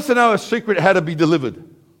 who wants to know a secret how to be delivered?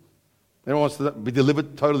 Anyone wants to be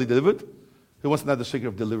delivered, totally delivered? Who wants to know the secret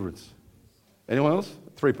of deliverance? Anyone else?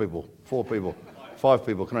 3 people, 4 people, 5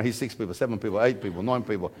 people. Can I hear 6 people, 7 people, 8 people, 9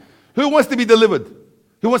 people? Who wants to be delivered?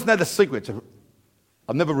 Who wants to know the secret?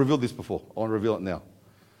 I've never revealed this before. I want to reveal it now.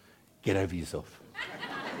 Get over yourself.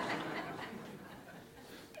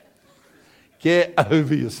 Get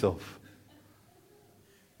over yourself.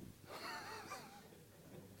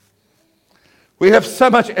 We have so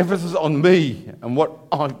much emphasis on me and what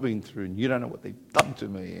I've been through, and you don't know what they've done to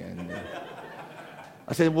me. And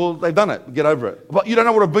I said, well, they've done it. Get over it. But you don't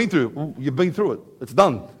know what I've been through. Well, you've been through it. It's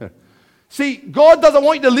done. See, God doesn't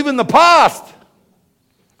want you to live in the past.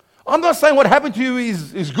 I'm not saying what happened to you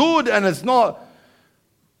is good and it's not.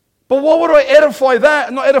 But why would I edify that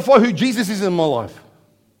and not edify who Jesus is in my life?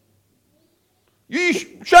 You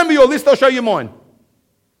show me your list, I'll show you mine.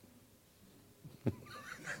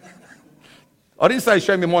 I didn't say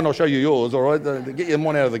show me mine, I'll show you yours, all right? Get your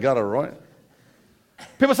mine out of the gutter, right?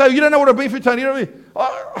 People say, you don't know what I've been through, Tony. You know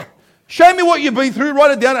what I mean? Show me what you've been through,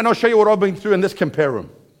 write it down, and I'll show you what I've been through, and let's compare them.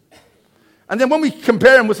 And then when we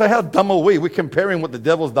compare them, we say, how dumb are we? We're comparing what the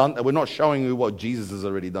devil's done, and we're not showing you what Jesus has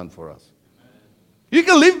already done for us. You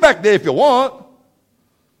can live back there if you want.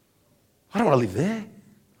 I don't want to live there.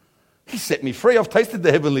 He set me free. I've tasted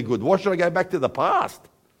the heavenly good. Why should I go back to the past?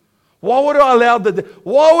 Why would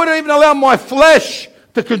I even allow my flesh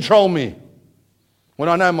to control me when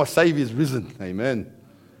I know my Savior's risen? Amen.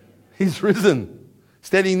 He's risen,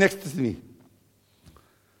 standing next to me.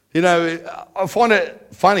 You know, I find it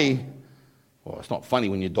funny. Well, it's not funny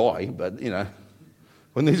when you die, but, you know,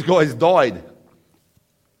 when these guys died,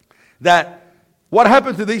 that what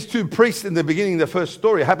happened to these two priests in the beginning, the first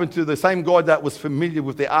story, happened to the same guy that was familiar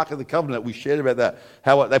with the Ark of the Covenant. We shared about that,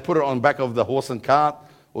 how they put it on the back of the horse and cart,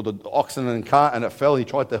 or the oxen and cart, and it fell, and he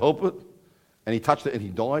tried to help it, and he touched it, and he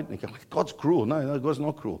died. And he goes, God's cruel. No, God's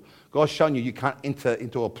not cruel. God's showing you can't enter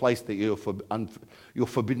into a place that you're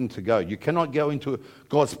forbidden to go. You cannot go into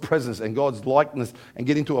God's presence and God's likeness and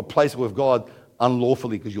get into a place with God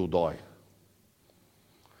unlawfully because you'll die.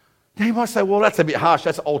 Now you might say, well, that's a bit harsh.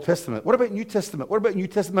 That's Old Testament. What about New Testament? What about New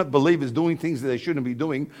Testament believers doing things that they shouldn't be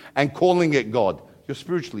doing and calling it God? You're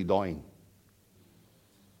spiritually dying.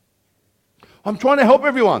 I'm trying to help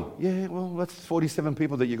everyone. Yeah, well, that's 47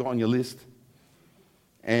 people that you got on your list,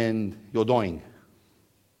 and you're dying.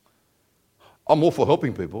 I'm all for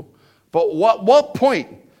helping people. But what point?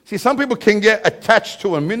 See, some people can get attached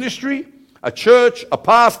to a ministry, a church, a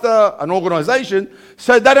pastor, an organization,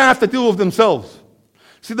 so they don't have to deal with themselves.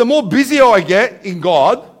 See, the more busy I get in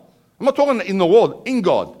God, I'm not talking in the world, in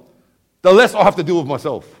God, the less I have to deal with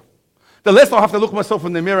myself. The less I have to look myself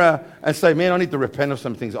in the mirror and say, man, I need to repent of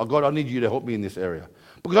some things. Oh, God, I need you to help me in this area.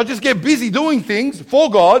 Because I just get busy doing things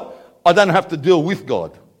for God, I don't have to deal with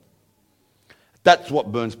God. That's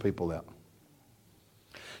what burns people out.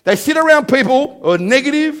 They sit around people who are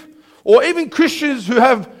negative, or even Christians who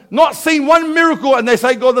have not seen one miracle, and they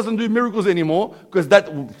say God doesn't do miracles anymore, because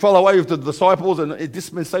that fell away with the disciples and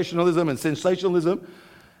dispensationalism and sensationalism.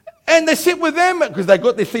 And they sit with them because they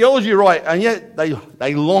got their theology right, and yet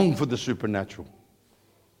they long for the supernatural.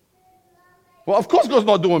 Well, of course God's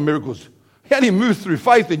not doing miracles. He only moves through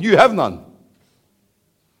faith, and you have none.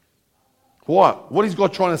 Why? What is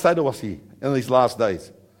God trying to say to us here in these last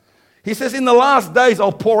days? He says, in the last days,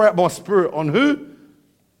 I'll pour out my spirit on who?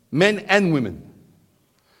 Men and women.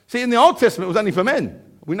 See, in the Old Testament, it was only for men.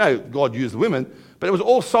 We know God used women, but it was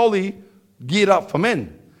all solely geared up for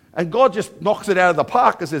men. And God just knocks it out of the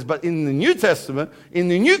park and says, but in the New Testament, in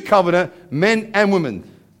the New Covenant, men and women,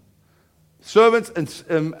 servants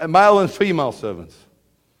and male and female servants.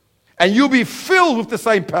 And you'll be filled with the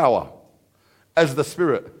same power as the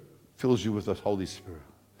Spirit fills you with the Holy Spirit.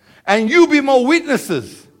 And you'll be my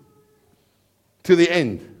witnesses to the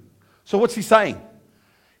end. So what's he saying?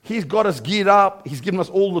 He's got us geared up. He's given us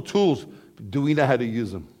all the tools. But do we know how to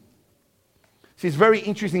use them? See, it's very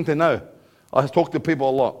interesting to know. I talk to people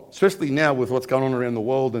a lot, especially now with what's going on around the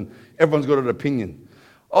world, and everyone's got an opinion.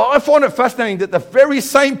 I find it fascinating that the very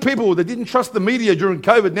same people that didn't trust the media during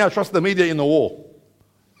COVID now trust the media in the war.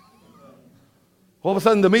 All of a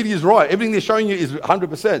sudden, the media is right. Everything they're showing you is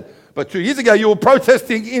 100%. But 2 years ago, you were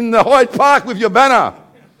protesting in the Hyde Park with your banner.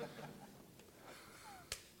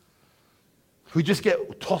 We just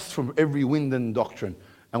get tossed from every wind and doctrine,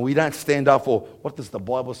 and we don't stand up for what does the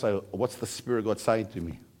Bible say, or what's the Spirit of God saying to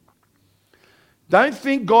me. Don't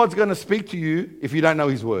think God's going to speak to you if you don't know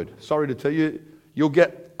His Word. Sorry to tell you, you'll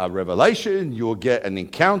get a revelation, you'll get an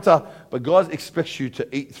encounter, but God expects you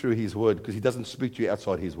to eat through His Word because He doesn't speak to you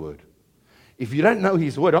outside His Word. If you don't know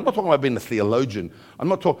His Word, I'm not talking about being a theologian. I'm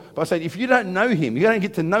not talking, but I'm saying if you don't know Him, you don't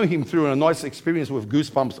get to know Him through a nice experience with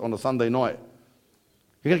goosebumps on a Sunday night.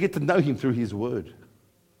 You're going to get to know Him through His Word.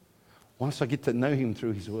 Once I get to know Him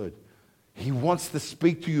through His Word, He wants to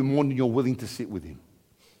speak to you more than you're willing to sit with Him.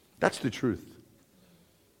 That's the truth.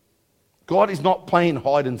 God is not playing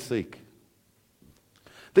hide and seek.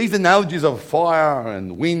 These analogies of fire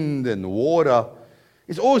and wind and water,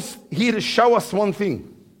 is always here to show us one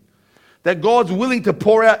thing, that God's willing to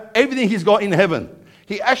pour out everything he's got in heaven.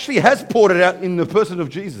 He actually has poured it out in the person of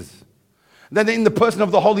Jesus, then in the person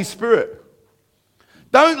of the Holy Spirit.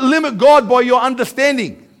 Don't limit God by your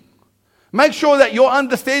understanding. Make sure that your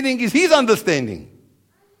understanding is his understanding.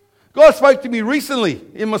 God spoke to me recently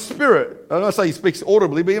in my spirit. I don't say he speaks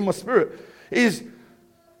audibly, but in my spirit.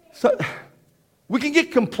 So we can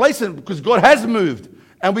get complacent because God has moved,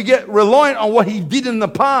 and we get reliant on what he did in the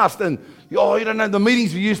past. And, you don't know the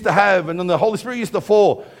meetings we used to have, and then the Holy Spirit used to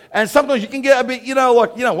fall. And sometimes you can get a bit,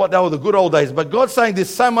 what, they were the good old days. But God's saying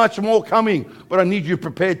there's so much more coming, but I need you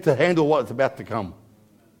prepared to handle what's about to come.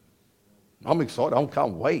 I'm excited. I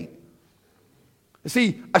can't wait. You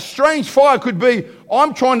see, a strange fire could be,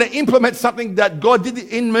 I'm trying to implement something that God did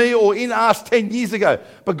in me or in us 10 years ago,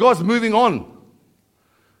 but God's moving on.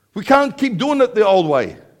 We can't keep doing it the old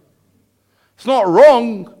way. It's not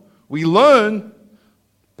wrong. We learn.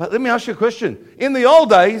 But let me ask you a question. In the old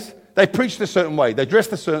days, they preached a certain way. They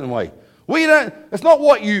dressed a certain way. It's not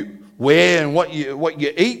what you wear and what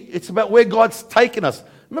you eat. It's about where God's taken us.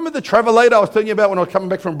 Remember the travelator I was telling you about when I was coming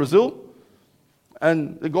back from Brazil?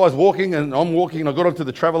 And the guy's walking and I'm walking and I got onto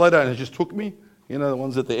the travelator and it just took me. The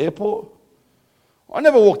ones at the airport. I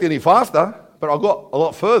never walked any faster, but I got a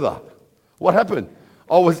lot further. What happened?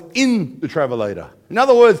 I was in the travelator. In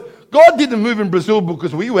other words, God didn't move in Brazil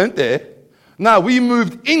because we went there. No, we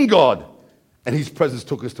moved in God. And his presence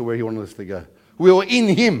took us to where he wanted us to go. We were in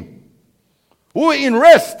him. We were in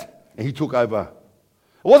rest. And he took over.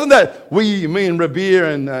 It wasn't that me and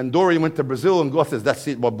Rabir and Dory went to Brazil and God says, that's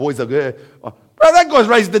it, my boys are there. Bro, that guy's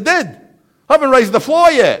raised the dead. I haven't raised the fly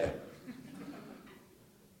yet.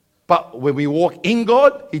 But when we walk in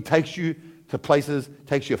God, he takes you to places,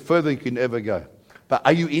 takes you further than you can ever go. But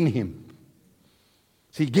are you in him?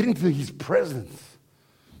 See, get into his presence.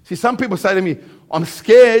 See, some people say to me, I'm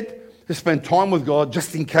scared to spend time with God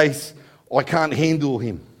just in case I can't handle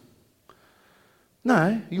him.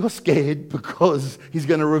 No, you're scared because he's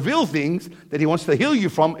going to reveal things that he wants to heal you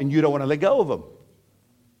from and you don't want to let go of them.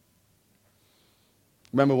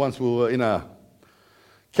 Remember once we were in a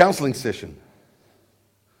counseling session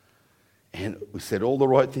and we said all the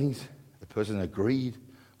right things. The person agreed.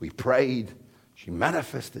 We prayed. She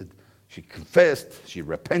manifested. She confessed. She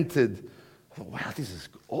repented. I thought, wow, this is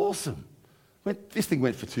awesome. This thing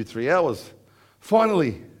went for 2-3 hours. Finally,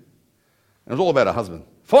 and it was all about her husband.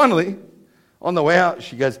 Finally, on the way out,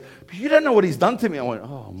 she goes, but you don't know what he's done to me. I went,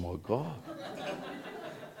 oh my God.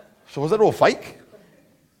 So was that all fake?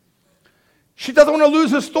 She doesn't want to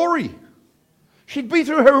lose her story. She'd been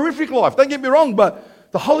through a horrific life. Don't get me wrong,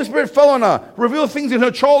 but the Holy Spirit fell on her, revealed things in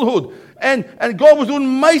her childhood, and God was doing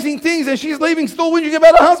amazing things, and she's leaving still whinging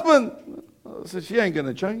about her husband. I said, she ain't going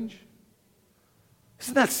to change.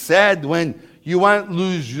 Isn't that sad when you won't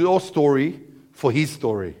lose your story for his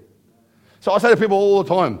story? So I say to people all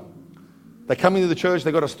the time, they come into the church,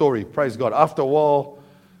 they got a story, praise God. After a while,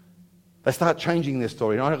 they start changing their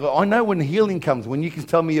story. And I know when healing comes, when you can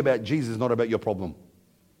tell me about Jesus, not about your problem.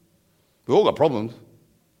 We've all got problems.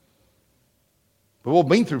 We've all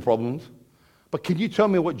been through problems. But can you tell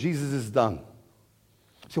me what Jesus has done?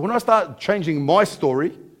 See, when I start changing my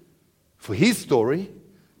story for his story,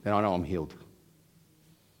 then I know I'm healed.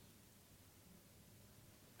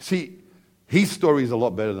 See, his story is a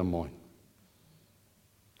lot better than mine.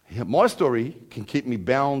 My story can keep me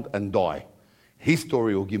bound and die. His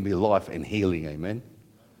story will give me life and healing, amen?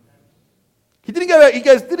 He didn't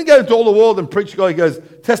go into all the world and preach. He goes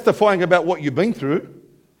testifying about what you've been through.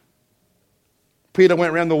 Peter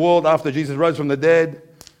went around the world after Jesus rose from the dead.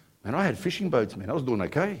 Man, I had fishing boats, man. I was doing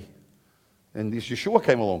okay. And this Yeshua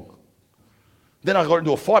came along. Then I got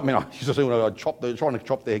into a fight, man. I used to see when I trying to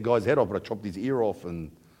chop their guy's head off, but I chopped his ear off.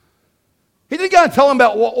 And he didn't go and tell them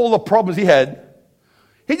about all the problems he had.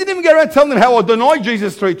 He didn't even go around telling them how I denied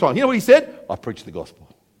Jesus 3 times. You know what he said? I preached the gospel.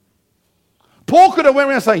 Paul could have went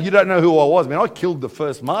around saying, you don't know who I was, man. I killed the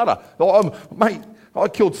first martyr. I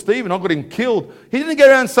killed Stephen. I got him killed. He didn't go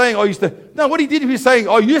around saying, No, what he did, he was saying,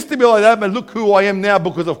 I used to be like that, but look who I am now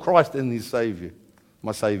because of Christ and his Savior,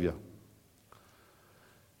 my Savior.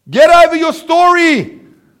 Get over your story.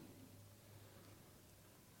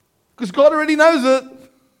 Because God already knows it.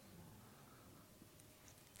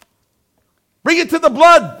 Bring it to the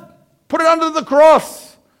blood. Put it under the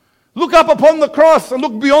cross. Look up upon the cross and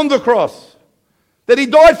look beyond the cross. That he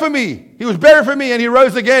died for me. He was buried for me and he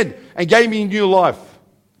rose again and gave me new life.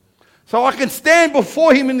 So I can stand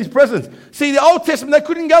before him in his presence. See, the Old Testament, they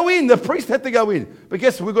couldn't go in. The priest had to go in. But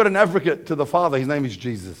guess what? We've got an advocate to the Father. His name is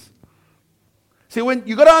Jesus. See,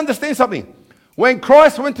 you've got to understand something. When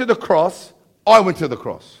Christ went to the cross, I went to the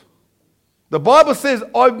cross. The Bible says,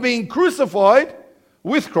 I've been crucified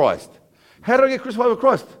with Christ. How did I get crucified with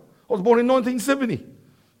Christ? I was born in 1970.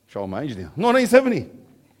 Show my age now. 1970.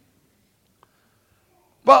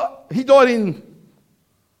 But he died in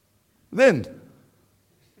then,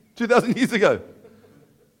 2,000 years ago.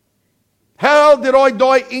 How did I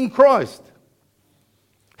die in Christ?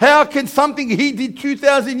 How can something he did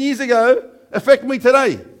 2,000 years ago affect me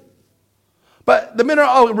today? But the minute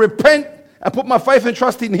I repent and put my faith and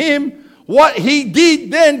trust in him, what he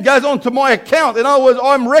did then goes on to my account. In other words,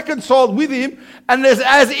 I'm reconciled with him, and it's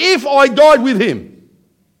as if I died with him.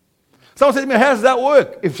 Someone said to me, how does that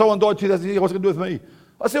work? If someone died 2,000 years ago, what's it going to do with me?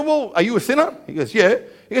 I said, well, are you a sinner? He goes, yeah.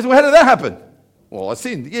 He goes, well, how did that happen? Well, I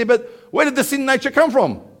sinned. Yeah, but where did the sin nature come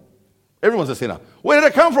from? Everyone's a sinner. Where did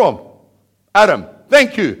it come from? Adam.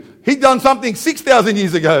 Thank you. He done something 6,000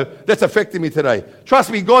 years ago that's affecting me today.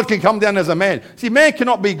 Trust me, God can come down as a man. See, man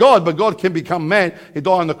cannot be God, but God can become man. He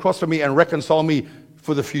died on the cross for me and reconcile me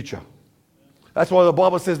for the future. That's why the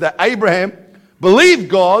Bible says that Abraham believed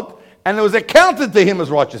God and it was accounted to him as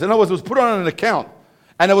righteous. In other words, it was put on an account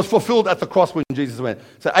and it was fulfilled at the cross when Jesus went.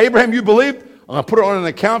 So Abraham, you believed, I'm going to put it on an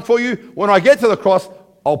account for you. When I get to the cross,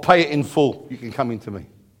 I'll pay it in full. You can come into me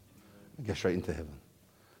and get straight into heaven.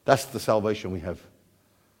 That's the salvation we have.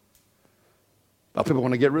 But people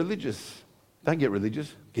want to get religious. Don't get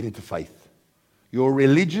religious. Get into faith. Your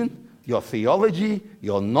religion, your theology,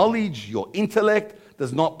 your knowledge, your intellect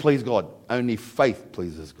does not please God. Only faith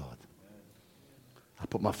pleases God. I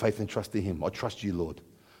put my faith and trust in him. I trust you, Lord.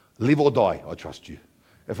 Live or die, I trust you.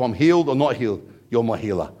 If I'm healed or not healed, you're my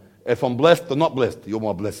healer. If I'm blessed or not blessed, you're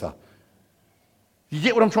my blesser. You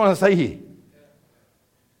get what I'm trying to say here?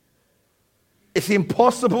 It's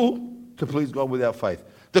impossible to please God without faith.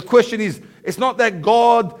 The question is, it's not that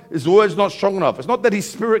God's word's not strong enough. It's not that his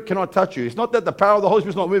spirit cannot touch you. It's not that the power of the Holy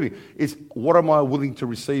Spirit's not moving. It's what am I willing to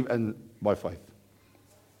receive and by faith?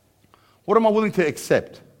 What am I willing to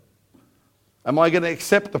accept? Am I going to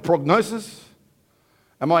accept the prognosis?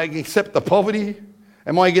 Am I going to accept the poverty?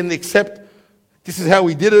 Am I going to accept this is how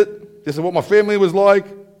we did it? This is what my family was like.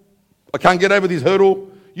 I can't get over this hurdle.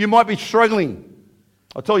 You might be struggling.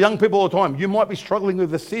 I tell young people all the time, you might be struggling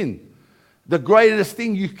with a sin. The greatest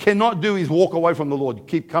thing you cannot do is walk away from the Lord.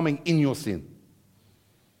 Keep coming in your sin.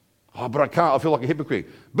 Oh, but I can't. I feel like a hypocrite.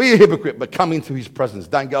 Be a hypocrite, but come into his presence.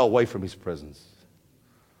 Don't go away from his presence.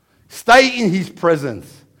 Stay in his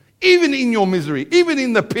presence. Even in your misery. Even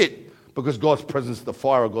in the pit. Because God's presence, the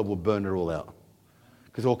fire of God will burn it all out.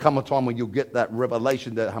 Because there will come a time when you'll get that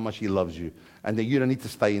revelation that how much he loves you. And that you don't need to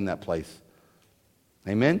stay in that place.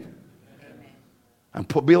 Amen? Amen.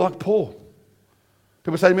 And be like Paul.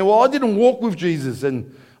 People say to me, well, I didn't walk with Jesus,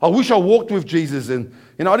 and I wish I walked with Jesus, and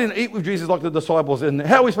I didn't eat with Jesus like the disciples, and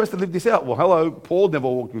how are we supposed to live this out? Well, hello, Paul never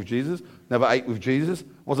walked with Jesus, never ate with Jesus,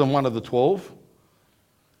 wasn't one of the 12.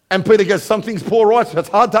 And Peter gets some things Paul writes, it's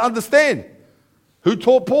hard to understand. Who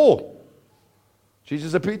taught Paul?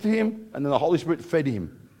 Jesus appeared to him, and then the Holy Spirit fed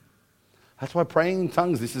him. That's why praying in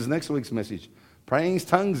tongues, this is next week's message, praying in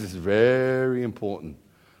tongues is very important,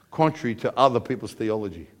 contrary to other people's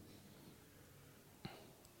theology.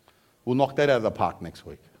 We'll knock that out of the park next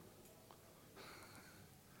week.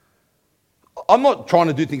 I'm not trying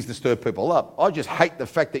to do things to stir people up. I just hate the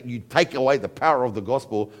fact that you take away the power of the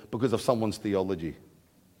gospel because of someone's theology.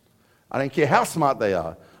 I don't care how smart they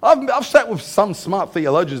are. I've sat with some smart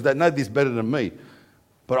theologians that know this better than me,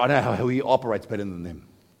 but I know how he operates better than them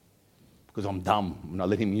because I'm dumb and I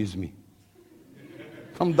let him use me.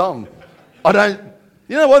 I'm dumb.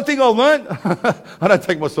 You know one thing I've learned? I don't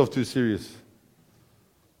take myself too serious.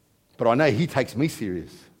 But I know he takes me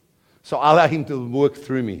serious. So I allow him to work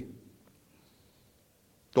through me.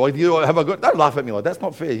 Don't laugh at me like that. That's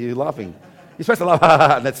not fair. You're laughing. You're supposed to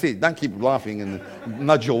laugh, and that's it. Don't keep laughing and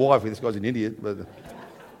nudge your wife. This guy's an idiot. But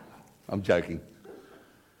I'm joking.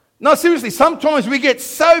 No, seriously, sometimes we get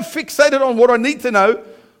so fixated on what I need to know.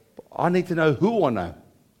 I need to know who I know.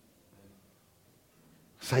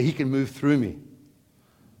 So he can move through me.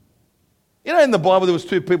 You know, in the Bible, there was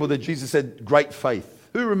two people that Jesus said, great faith.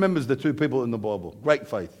 Who remembers the two people in the Bible? Great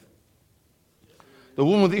faith. The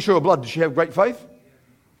woman with the issue of blood, did she have great faith?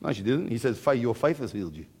 No, she didn't. He says, your faith has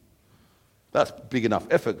healed you. That's big enough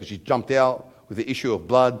effort because she jumped out with the issue of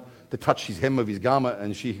blood to touch his hem of his garment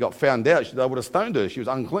and she got found out. They would have stoned her. She was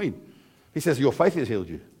unclean. He says, your faith has healed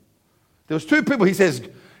you. There was two people, he says,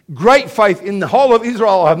 great faith in the whole of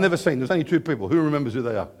Israel I have never seen. There's only two people. Who remembers who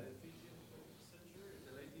they are?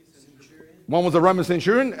 One was a Roman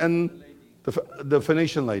centurion and the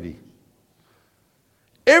Phoenician lady.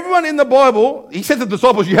 Everyone in the Bible, he said to the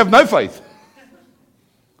disciples, you have no faith.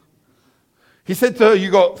 He said to her, you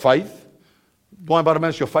got faith. Blind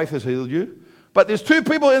Bartimaeus, your faith has healed you. But there's two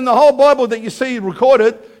people in the whole Bible that you see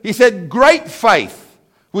recorded. He said, great faith,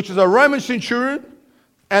 which is a Roman centurion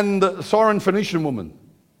and the Syrophoenician woman.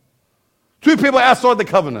 Two people outside the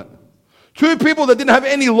covenant. Two people that didn't have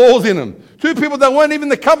any laws in them. Two people that weren't even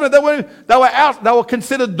the covenant. They were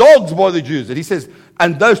considered dogs by the Jews. And he says,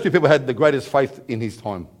 and those two people had the greatest faith in his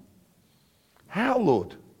time. How,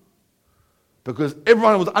 Lord? Because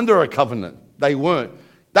everyone was under a covenant. They weren't.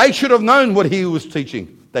 They should have known what he was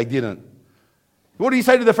teaching. They didn't. What did he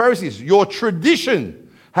say to the Pharisees? Your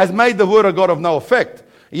tradition has made the word of God of no effect.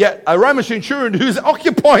 Yet a Roman centurion who's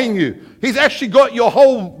occupying you, he's actually got your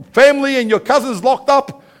whole family and your cousins locked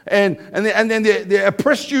up, and then they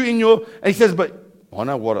oppressed you in your... And he says, but I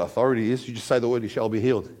know what authority is. You just say the word, you shall be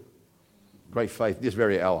healed. Great faith this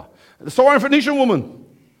very hour. The Syrophoenician woman,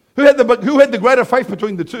 who had the greater faith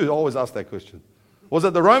between the two? I always ask that question. Was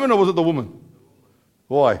it the Roman or was it the woman?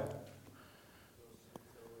 Why?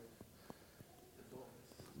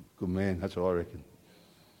 Good man, that's what I reckon.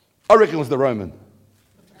 I reckon it was the Roman.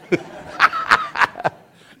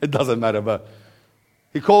 It doesn't matter, but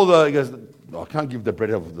he called her, he goes, I can't give the bread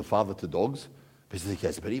of the Father to dogs. But he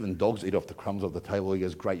goes, but even dogs eat off the crumbs of the table. He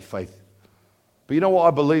goes, great faith. But you know what?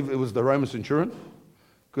 I believe it was the Roman centurion,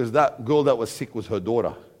 because that girl that was sick was her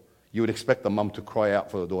daughter. You would expect the mum to cry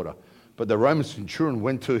out for her daughter. But the Roman centurion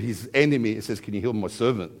went to his enemy and says, can you heal my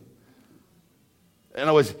servant? And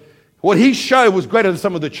what he showed was greater than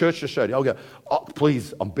some of the churches showed. I'll go, oh,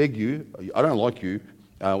 please, I beg you, I don't like you.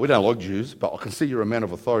 We don't like Jews, but I can see you're a man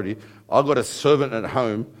of authority. I've got a servant at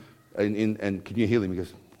home, and can you heal him? He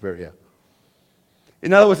goes, very yeah.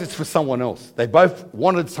 In other words, it's for someone else. They both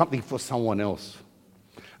wanted something for someone else.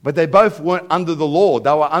 But they both weren't under the law.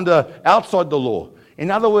 They were outside the law. In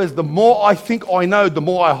other words, the more I think I know, the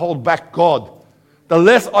more I hold back God. The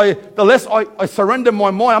less I surrender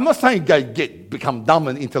my mind. I'm not saying become dumb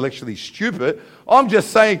and intellectually stupid. I'm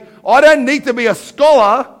just saying I don't need to be a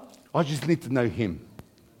scholar. I just need to know Him.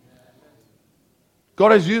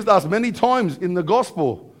 God has used us many times in the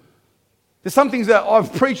gospel. There's some things that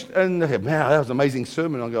I've preached and, man, that was an amazing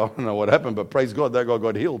sermon. I go, I don't know what happened, but praise God, that guy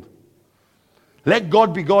got healed. Let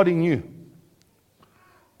God be God in you.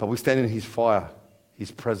 But we stand in His fire, His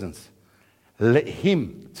presence. Let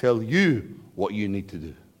Him tell you what you need to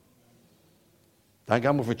do. Don't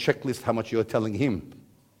come with a checklist how much you're telling Him.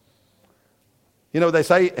 You know what they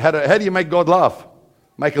say? How do you make God laugh?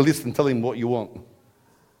 Make a list and tell Him what you want.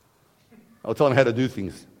 I'll tell Him how to do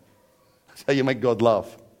things. That's how you make God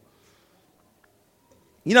laugh.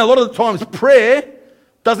 You know, a lot of the times prayer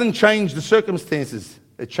doesn't change the circumstances.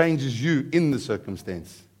 It changes you in the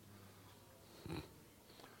circumstance.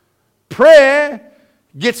 Prayer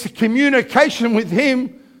gets communication with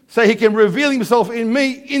Him so He can reveal Himself in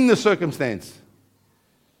me in the circumstance.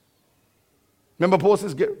 Remember Paul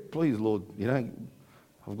says, please, Lord,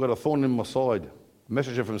 I've got a thorn in my side.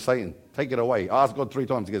 Messenger from Satan. Take it away. I asked God 3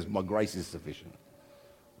 times. He goes, my grace is sufficient.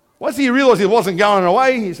 Once he realized it wasn't going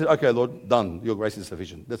away, he said, okay, Lord, done. Your grace is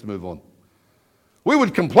sufficient. Let's move on. We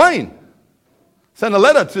would complain. Send a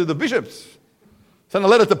letter to the bishops. Send a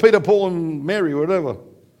letter to Peter, Paul, and Mary, whatever.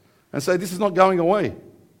 And say, this is not going away.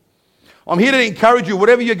 I'm here to encourage you.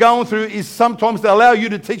 Whatever you're going through is sometimes to allow you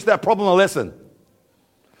to teach that problem a lesson.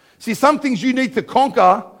 See, some things you need to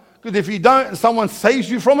conquer, because if you don't and someone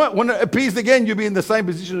saves you from it, when it appears again, you'll be in the same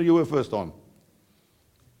position that you were first time.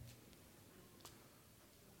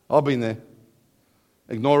 I've been there.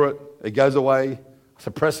 Ignore it. It goes away.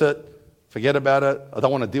 Suppress it. Forget about it. I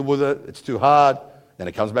don't want to deal with it. It's too hard. Then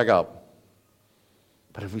it comes back up.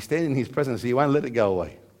 But if we stand in His presence, He won't let it go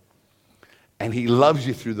away. And He loves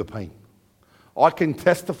you through the pain. I can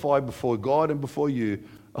testify before God and before you,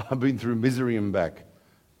 I've been through misery and back.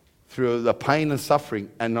 Through the pain and suffering,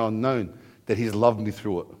 and I've known that He's loved me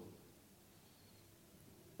through it.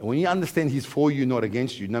 And when you understand He's for you, not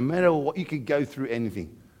against you, no matter what, you can go through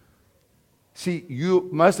anything. See,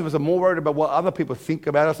 most of us are more worried about what other people think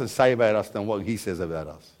about us and say about us than what He says about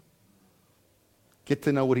us. Get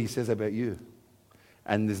to know what He says about you.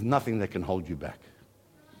 And there's nothing that can hold you back.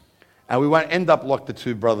 And we won't end up like the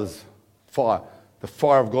two brothers, the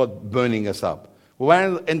fire of God burning us up. We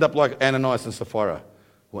won't end up like Ananias and Sapphira.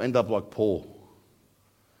 We'll end up like Paul.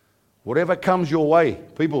 Whatever comes your way,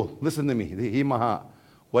 people, listen to me, hear my heart.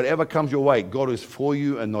 Whatever comes your way, God is for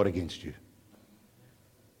you and not against you.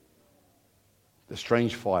 The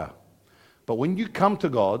strange fire. But when you come to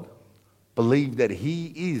God, believe that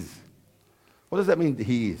He is. What does that mean,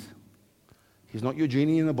 He is? He's not your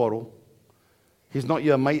genie in a bottle. He's not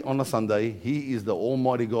your mate on a Sunday. He is the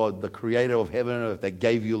Almighty God, the creator of heaven and earth that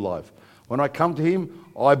gave you life. When I come to Him,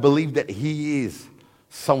 I believe that He is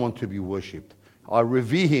someone to be worshipped. I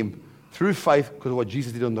revere him through faith because of what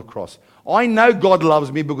Jesus did on the cross. I know God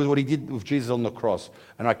loves me because of what he did with Jesus on the cross.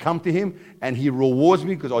 And I come to him and he rewards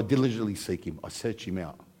me because I diligently seek him. I search him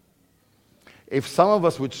out. If some of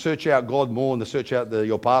us would search out God more than to search out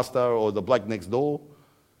your pastor or the bloke next door,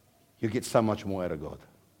 you get so much more out of God.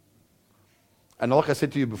 And like I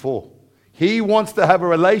said to you before, he wants to have a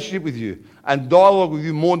relationship with you and dialogue with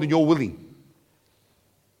you more than you're willing.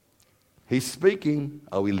 He's speaking.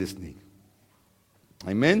 Are we listening?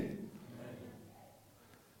 Amen?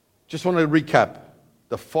 Just want to recap.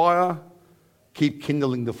 The fire, keep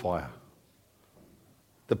kindling the fire.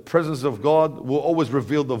 The presence of God will always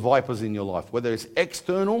reveal the vipers in your life, whether it's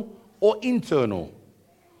external or internal.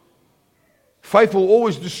 Faith will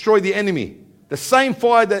always destroy the enemy. The same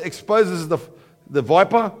fire that exposes the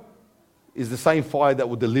viper is the same fire that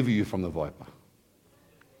will deliver you from the viper.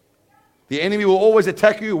 The enemy will always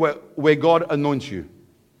attack you where God anoints you.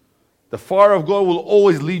 The fire of God will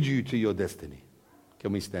always lead you to your destiny.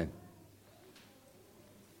 Can we stand?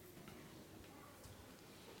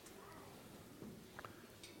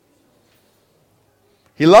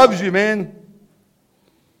 He loves you, man.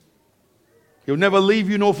 He'll never leave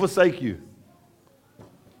you nor forsake you.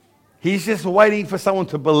 He's just waiting for someone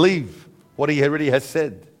to believe what he already has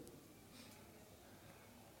said.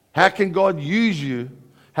 How can God use you?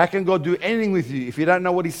 How can God do anything with you if you don't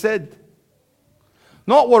know what he said?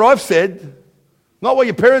 Not what I've said, not what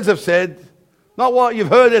your parents have said, not what you've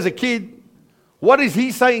heard as a kid. What is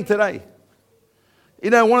he saying today?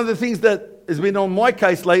 You know, one of the things that has been on my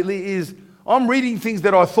case lately is I'm reading things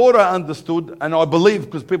that I thought I understood and I believe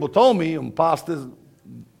because people told me and pastors.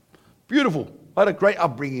 Beautiful. I had a great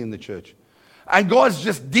upbringing in the church. And God's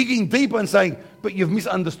just digging deeper and saying, but you've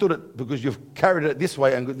misunderstood it because you've carried it this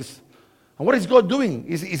way and got this. And what is God doing?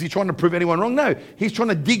 Is he trying to prove anyone wrong? No. He's trying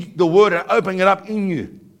to dig the word and open it up in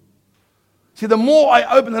you. See, the more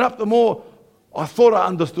I open it up, the more I thought I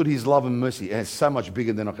understood his love and mercy. And it's so much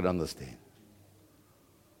bigger than I could understand.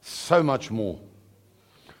 So much more.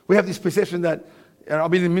 We have this perception that,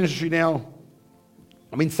 I've been in ministry now,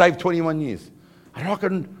 I've been saved 21 years. And I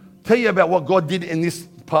can tell you about what God did in this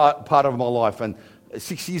part of my life and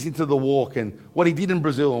 6 years into the walk and what he did in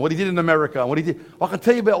Brazil and what he did in America and what he did. I can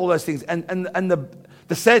tell you about all those things. And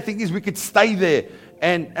the sad thing is we could stay there.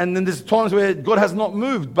 And then there's times where God has not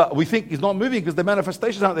moved, but we think he's not moving because the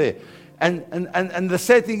manifestations aren't there. And the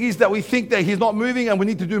sad thing is that we think that he's not moving and we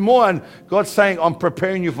need to do more. And God's saying, I'm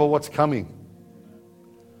preparing you for what's coming.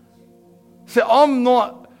 So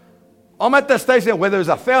I'm at that stage now where there's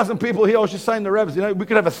 1,000 people here. I was just saying to Rabbis, we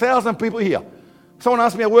could have 1,000 people here. Someone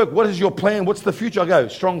asked me at work, what is your plan? What's the future? I go,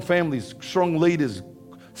 strong families, strong leaders,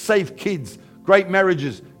 safe kids, great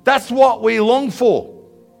marriages. That's what we long for.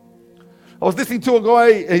 I was listening to a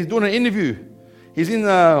guy, he's doing an interview. He's in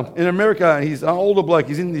America, he's an older bloke.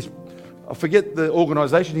 He's in this, I forget the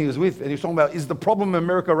organization he was with, and he was talking about, is the problem in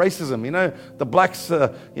America racism? The blacks,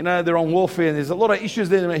 they're on welfare, and there's a lot of issues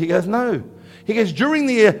there. He goes, no. He goes, during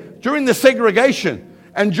the segregation,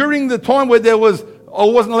 and during the time where I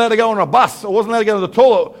wasn't allowed to go on a bus, I wasn't allowed to go to the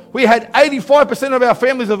toilet, we had 85% of our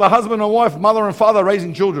families of a husband and wife, mother and father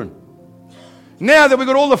raising children. Now that we've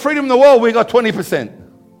got all the freedom in the world, we've got 20%.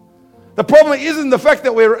 The problem isn't the fact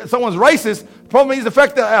that someone's racist. The problem is the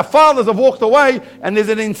fact that our fathers have walked away and there's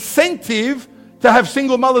an incentive to have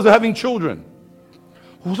single mothers or having children.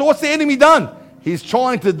 So what's the enemy done? He's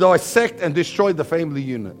trying to dissect and destroy the family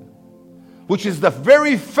unit, which is the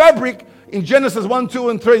very fabric in Genesis 1, 2,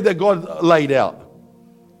 and 3 that God laid out.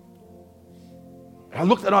 I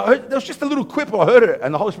looked and I heard, there was just a little quip, I heard it,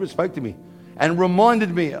 and the Holy Spirit spoke to me and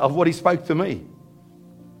reminded me of what he spoke to me.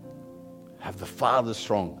 Have the fathers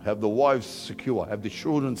strong, have the wives secure, have the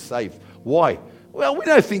children safe. Why? Well, we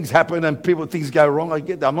know things happen and things go wrong. I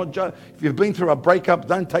get that. I'm not joking. If you've been through a breakup,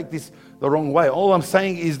 don't take this the wrong way. All I'm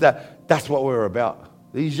saying is that that's what we're about.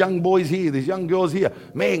 These young boys here, these young girls here,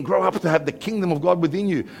 man, grow up to have the kingdom of God within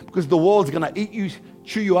you, because the world's going to eat you,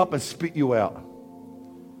 chew you up and spit you out.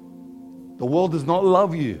 The world does not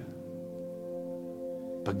love you,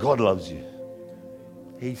 but God loves you.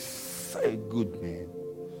 He's so good, man.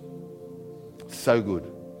 So good.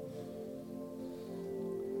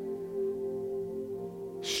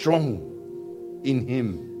 Strong in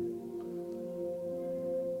him.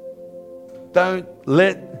 Don't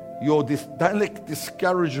let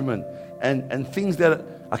discouragement and things that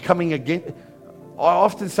are coming against. I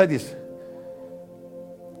often say this.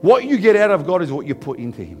 What you get out of God is what you put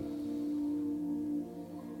into him.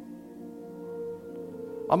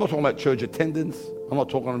 I'm not talking about church attendance. I'm not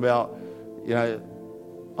talking about,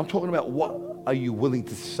 I'm talking about what are you willing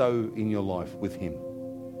to sow in your life with him.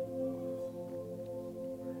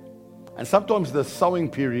 And sometimes the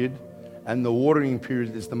sowing period and the watering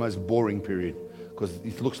period is the most boring period because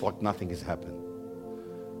it looks like nothing has happened.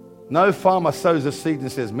 No farmer sows a seed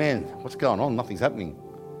and says, man, what's going on? Nothing's happening.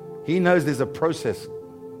 He knows there's a process.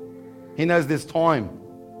 He knows there's time.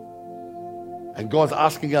 And God's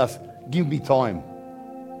asking us, give me time.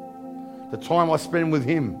 The time I spend with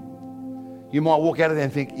him. You might walk out of there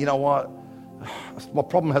and think, you know what? My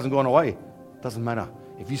problem hasn't gone away. Doesn't matter.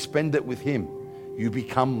 If you spend it with him, you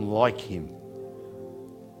become like him.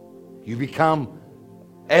 You become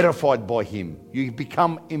edified by him. You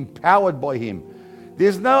become empowered by him.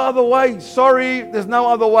 There's no other way. Sorry, there's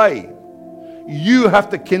no other way. You have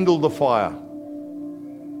to kindle the fire.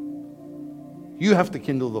 You have to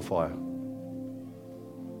kindle the fire.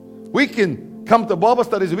 We can come to Bible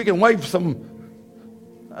studies, we can wave some,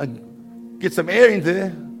 get some air into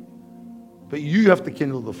there, but you have to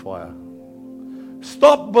kindle the fire.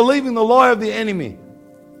 Stop believing the lie of the enemy.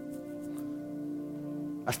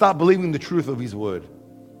 I start believing the truth of his word.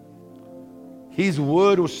 His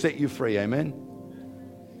word will set you free, amen?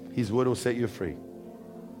 His word will set you free.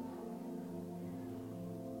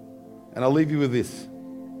 And I'll leave you with this.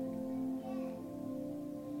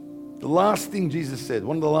 The last thing Jesus said,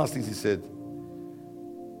 one of the last things he said,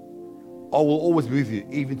 I will always be with you,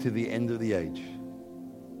 even to the end of the age.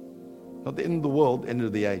 Not the end of the world, end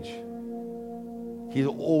of the age.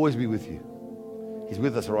 He'll always be with you. He's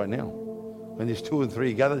with us right now. When there's 2 and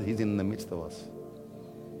 3 gathered, he's in the midst of us.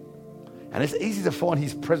 And it's easy to find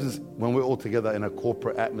his presence when we're all together in a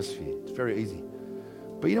corporate atmosphere. It's very easy.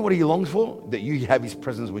 But you know what he longs for? That you have his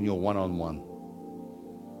presence when you're one-on-one.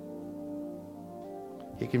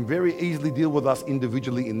 He can very easily deal with us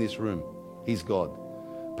individually in this room. He's God.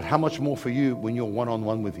 But how much more for you when you're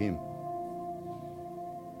one-on-one with him?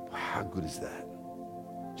 How good is that?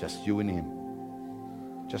 Just you and him.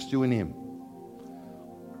 Just you and him.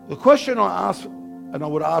 The question I ask, and I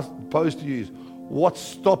would pose to you is, what's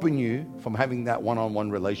stopping you from having that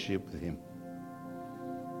one-on-one relationship with him?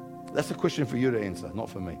 That's a question for you to answer, not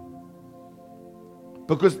for me.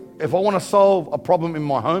 Because if I want to solve a problem in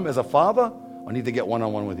my home as a father, I need to get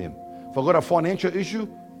one-on-one with him. If I've got a financial issue,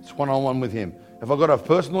 it's one-on-one with him. If I've got a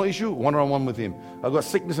personal issue, one-on-one with him. I've got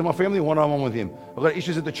sickness in my family, one-on-one with him. I've got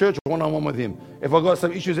issues at the church, one-on-one with him. If I've got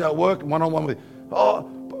some issues at work, one-on-one with him.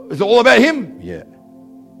 Oh, is it all about him? Yeah.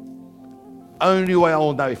 Only way I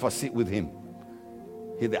will know if I sit with him.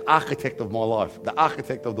 He's the architect of my life, the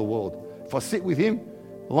architect of the world. If I sit with him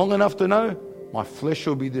long enough to know, my flesh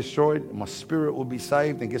will be destroyed, my spirit will be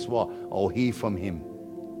saved, and guess what? I'll hear from him.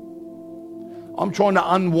 I'm trying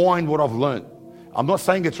to unwind what I've learned. I'm not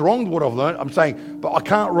saying it's wrong what I've learned. I'm saying, but I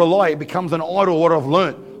can't rely. It becomes an idol what I've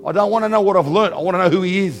learned. I don't want to know what I've learned. I want to know who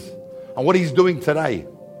he is and what he's doing today.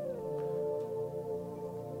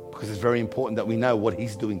 Because it's very important that we know what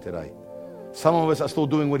he's doing today. Some of us are still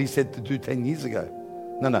doing what he said to do 10 years ago.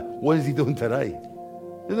 No. What is he doing today?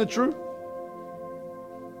 Isn't it true?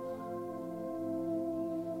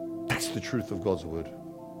 That's the truth of God's word.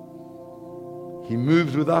 He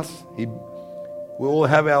moves with us. We all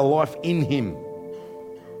have our life in him.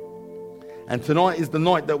 And tonight is the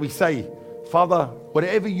night that we say, Father,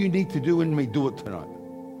 whatever you need to do in me, do it tonight.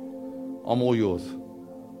 I'm all yours.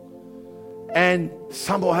 And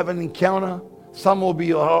some will have an encounter. Some will be,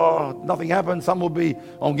 nothing happened. Some will be,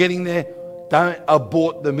 I'm getting there. Don't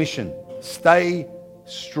abort the mission. Stay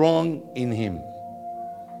strong in him.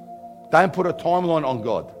 Don't put a timeline on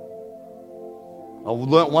God. I've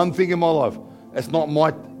learned one thing in my life. It's not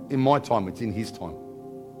in my time, it's in his time.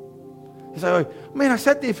 You say, man, I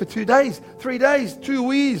sat there for 2 days, 3 days,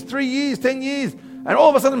 2 years, 3 years, 10 years, and all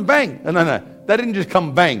of a sudden, bang. No. That didn't just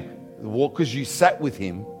come bang. Because you sat with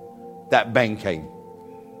him, that bang came.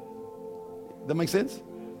 That make sense?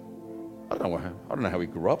 I don't know how he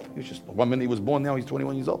grew up. He was just 1 minute he was born, now he's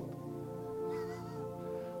 21 years old.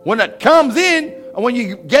 When it comes in, and when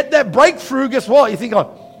you get that breakthrough, guess what? You think,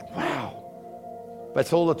 wow.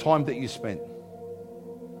 That's all the time that you spent.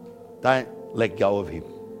 Don't let go of him.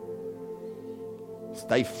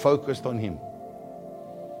 Stay focused on him.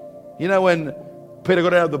 You know when Peter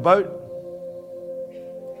got out of the boat,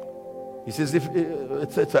 he says, "If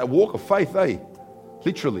it's a walk of faith,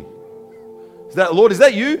 literally. Lord, is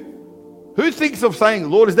that you? Who thinks of saying,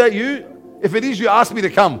 Lord, is that you? If it is you, ask me to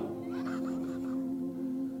come."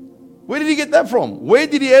 Where did he get that from? Where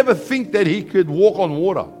did he ever think that he could walk on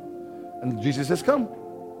water? And Jesus says, come.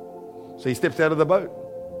 So he steps out of the boat.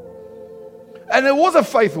 And it was a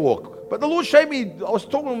faith walk. But the Lord showed me, I was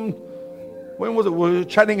talking, when was it? We were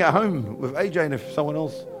chatting at home with AJ and someone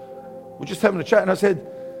else. We're just having a chat. And I said,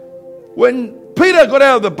 when Peter got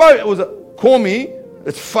out of the boat, it was call me,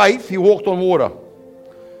 it's faith, he walked on water.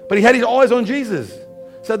 But he had his eyes on Jesus.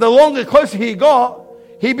 So the longer, closer he got,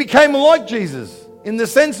 he became like Jesus. In the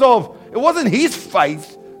sense of, it wasn't his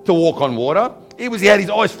faith to walk on water. He had his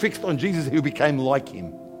eyes fixed on Jesus, who became like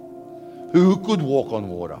him, who could walk on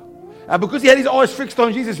water. And because he had his eyes fixed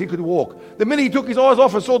on Jesus, he could walk. The minute he took his eyes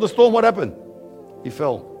off and saw the storm, what happened? He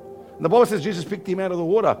fell. And the Bible says Jesus picked him out of the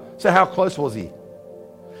water. So how close was he?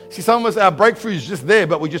 See, some of us, our breakthrough is just there,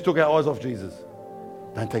 but we just took our eyes off Jesus.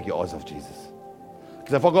 Don't take your eyes off Jesus.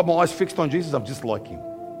 Because if I've got my eyes fixed on Jesus, I'm just like him.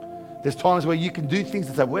 There's times where you can do things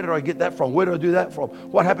and say, where did I get that from? Where did I do that from?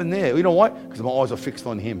 What happened there? You know why? Because my eyes are fixed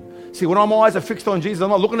on him. See, when my eyes are fixed on Jesus, I'm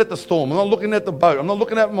not looking at the storm. I'm not looking at the boat. I'm not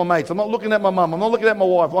looking at my mates. I'm not looking at my mum. I'm not looking at my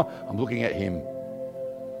wife. I'm looking at him.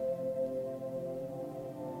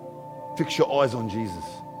 Fix your eyes on Jesus.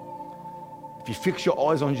 If you fix your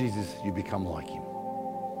eyes on Jesus, you become like him.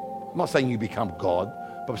 I'm not saying you become God,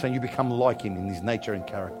 but I'm saying you become like him in his nature and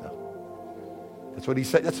character. That's what he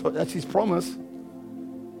said. That's his promise.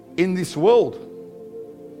 In this world,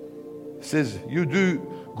 it says, you do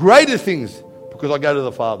greater things because I go to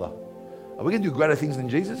the Father. Are we going to do greater things than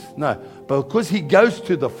Jesus? No. But because he goes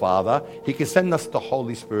to the Father, he can send us the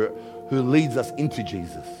Holy Spirit who leads us into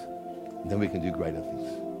Jesus. And then we can do greater things.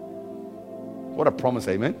 What a promise,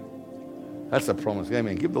 amen? That's a promise,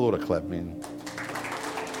 amen. Give the Lord a clap, man.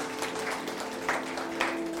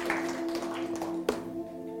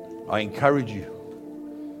 I encourage you.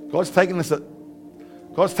 God's taking us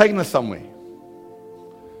somewhere.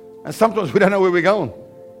 And sometimes we don't know where we're going.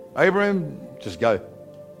 Abraham, just go.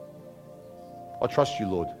 I trust you,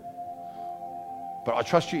 Lord. But I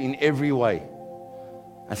trust you in every way.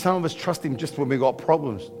 And some of us trust him just when we got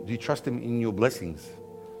problems. Do you trust him in your blessings?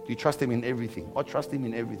 Do you trust him in everything? I trust him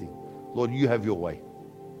in everything. Lord, you have your way.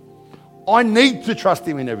 I need to trust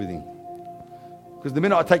him in everything. Because the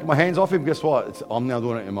minute I take my hands off him, guess what? I'm now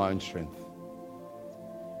doing it in my own strength.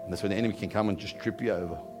 And that's when the enemy can come and just trip you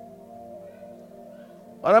over.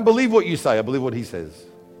 I don't believe what you say. I believe what he says.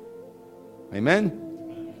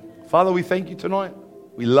 Amen? Father, we thank you tonight.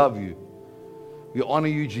 We love you. We honor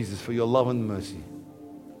you, Jesus, for your love and mercy.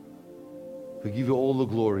 We give you all the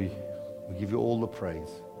glory. We give you all the praise.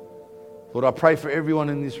 Lord, I pray for everyone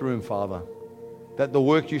in this room, Father, that the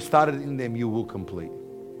work you started in them, you will complete.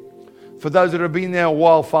 For those that have been there a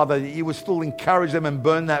while, Father, that you will still encourage them and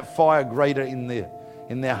burn that fire greater in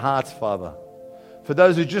their hearts, Father. For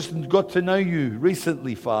those who just got to know you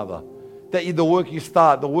recently, Father, that the work you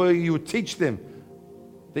start, the work you would teach them,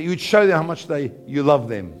 that you would show them how much you love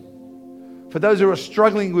them. For those who are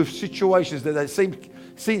struggling with situations that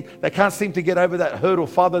they can't seem to get over that hurdle,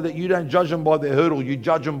 Father, that you don't judge them by their hurdle, you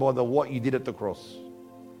judge them by what you did at the cross.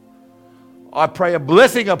 I pray a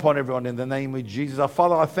blessing upon everyone in the name of Jesus.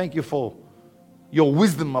 Father, I thank you for your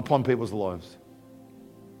wisdom upon people's lives.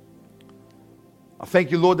 I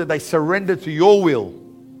thank you, Lord, that they surrender to your will,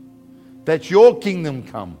 that your kingdom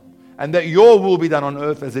come, and that your will be done on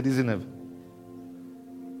earth as it is in heaven.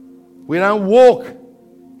 We don't walk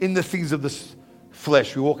in the things of the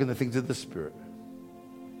flesh, we walk in the things of the Spirit.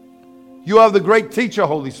 You are the great teacher,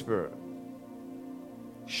 Holy Spirit.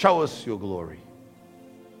 Show us your glory.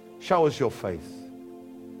 Show us your face.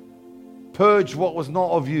 Purge what was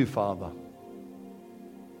not of you, Father.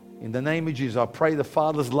 In the name of Jesus, I pray the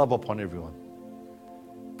Father's love upon everyone.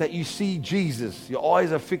 That you see Jesus. Your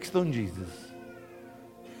eyes are fixed on Jesus.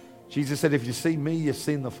 Jesus said, if you see me, you've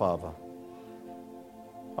seen the Father.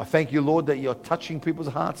 I thank you, Lord, that you're touching people's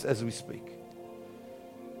hearts as we speak.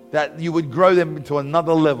 That you would grow them into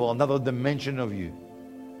another level, another dimension of you.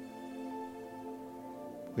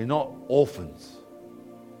 We're not orphans.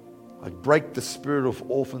 I break the spirit of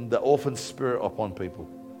the orphan spirit upon people.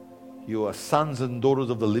 You are sons and daughters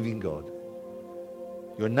of the living God.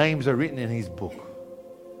 Your names are written in his book.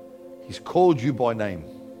 He's called you by name.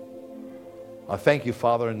 I thank you,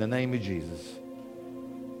 Father, in the name of Jesus.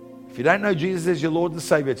 If you don't know Jesus as your Lord and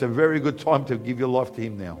Savior, it's a very good time to give your life to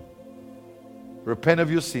him now. Repent of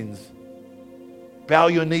your sins. Bow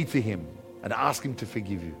your knee to him and ask him to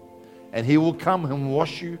forgive you. And he will come and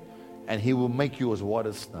wash you, and he will make you as white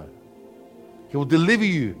as snow. He will deliver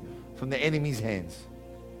you from the enemy's hands,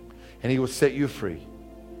 and he will set you free.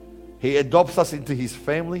 He adopts us into his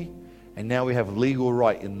family, and now we have legal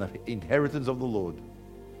right in the inheritance of the Lord.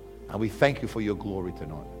 And we thank you for your glory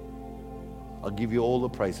tonight. I'll give you all the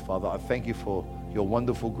praise, Father. I thank you for your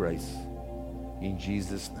wonderful grace. In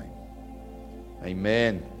Jesus' name.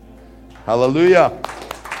 Amen. Hallelujah.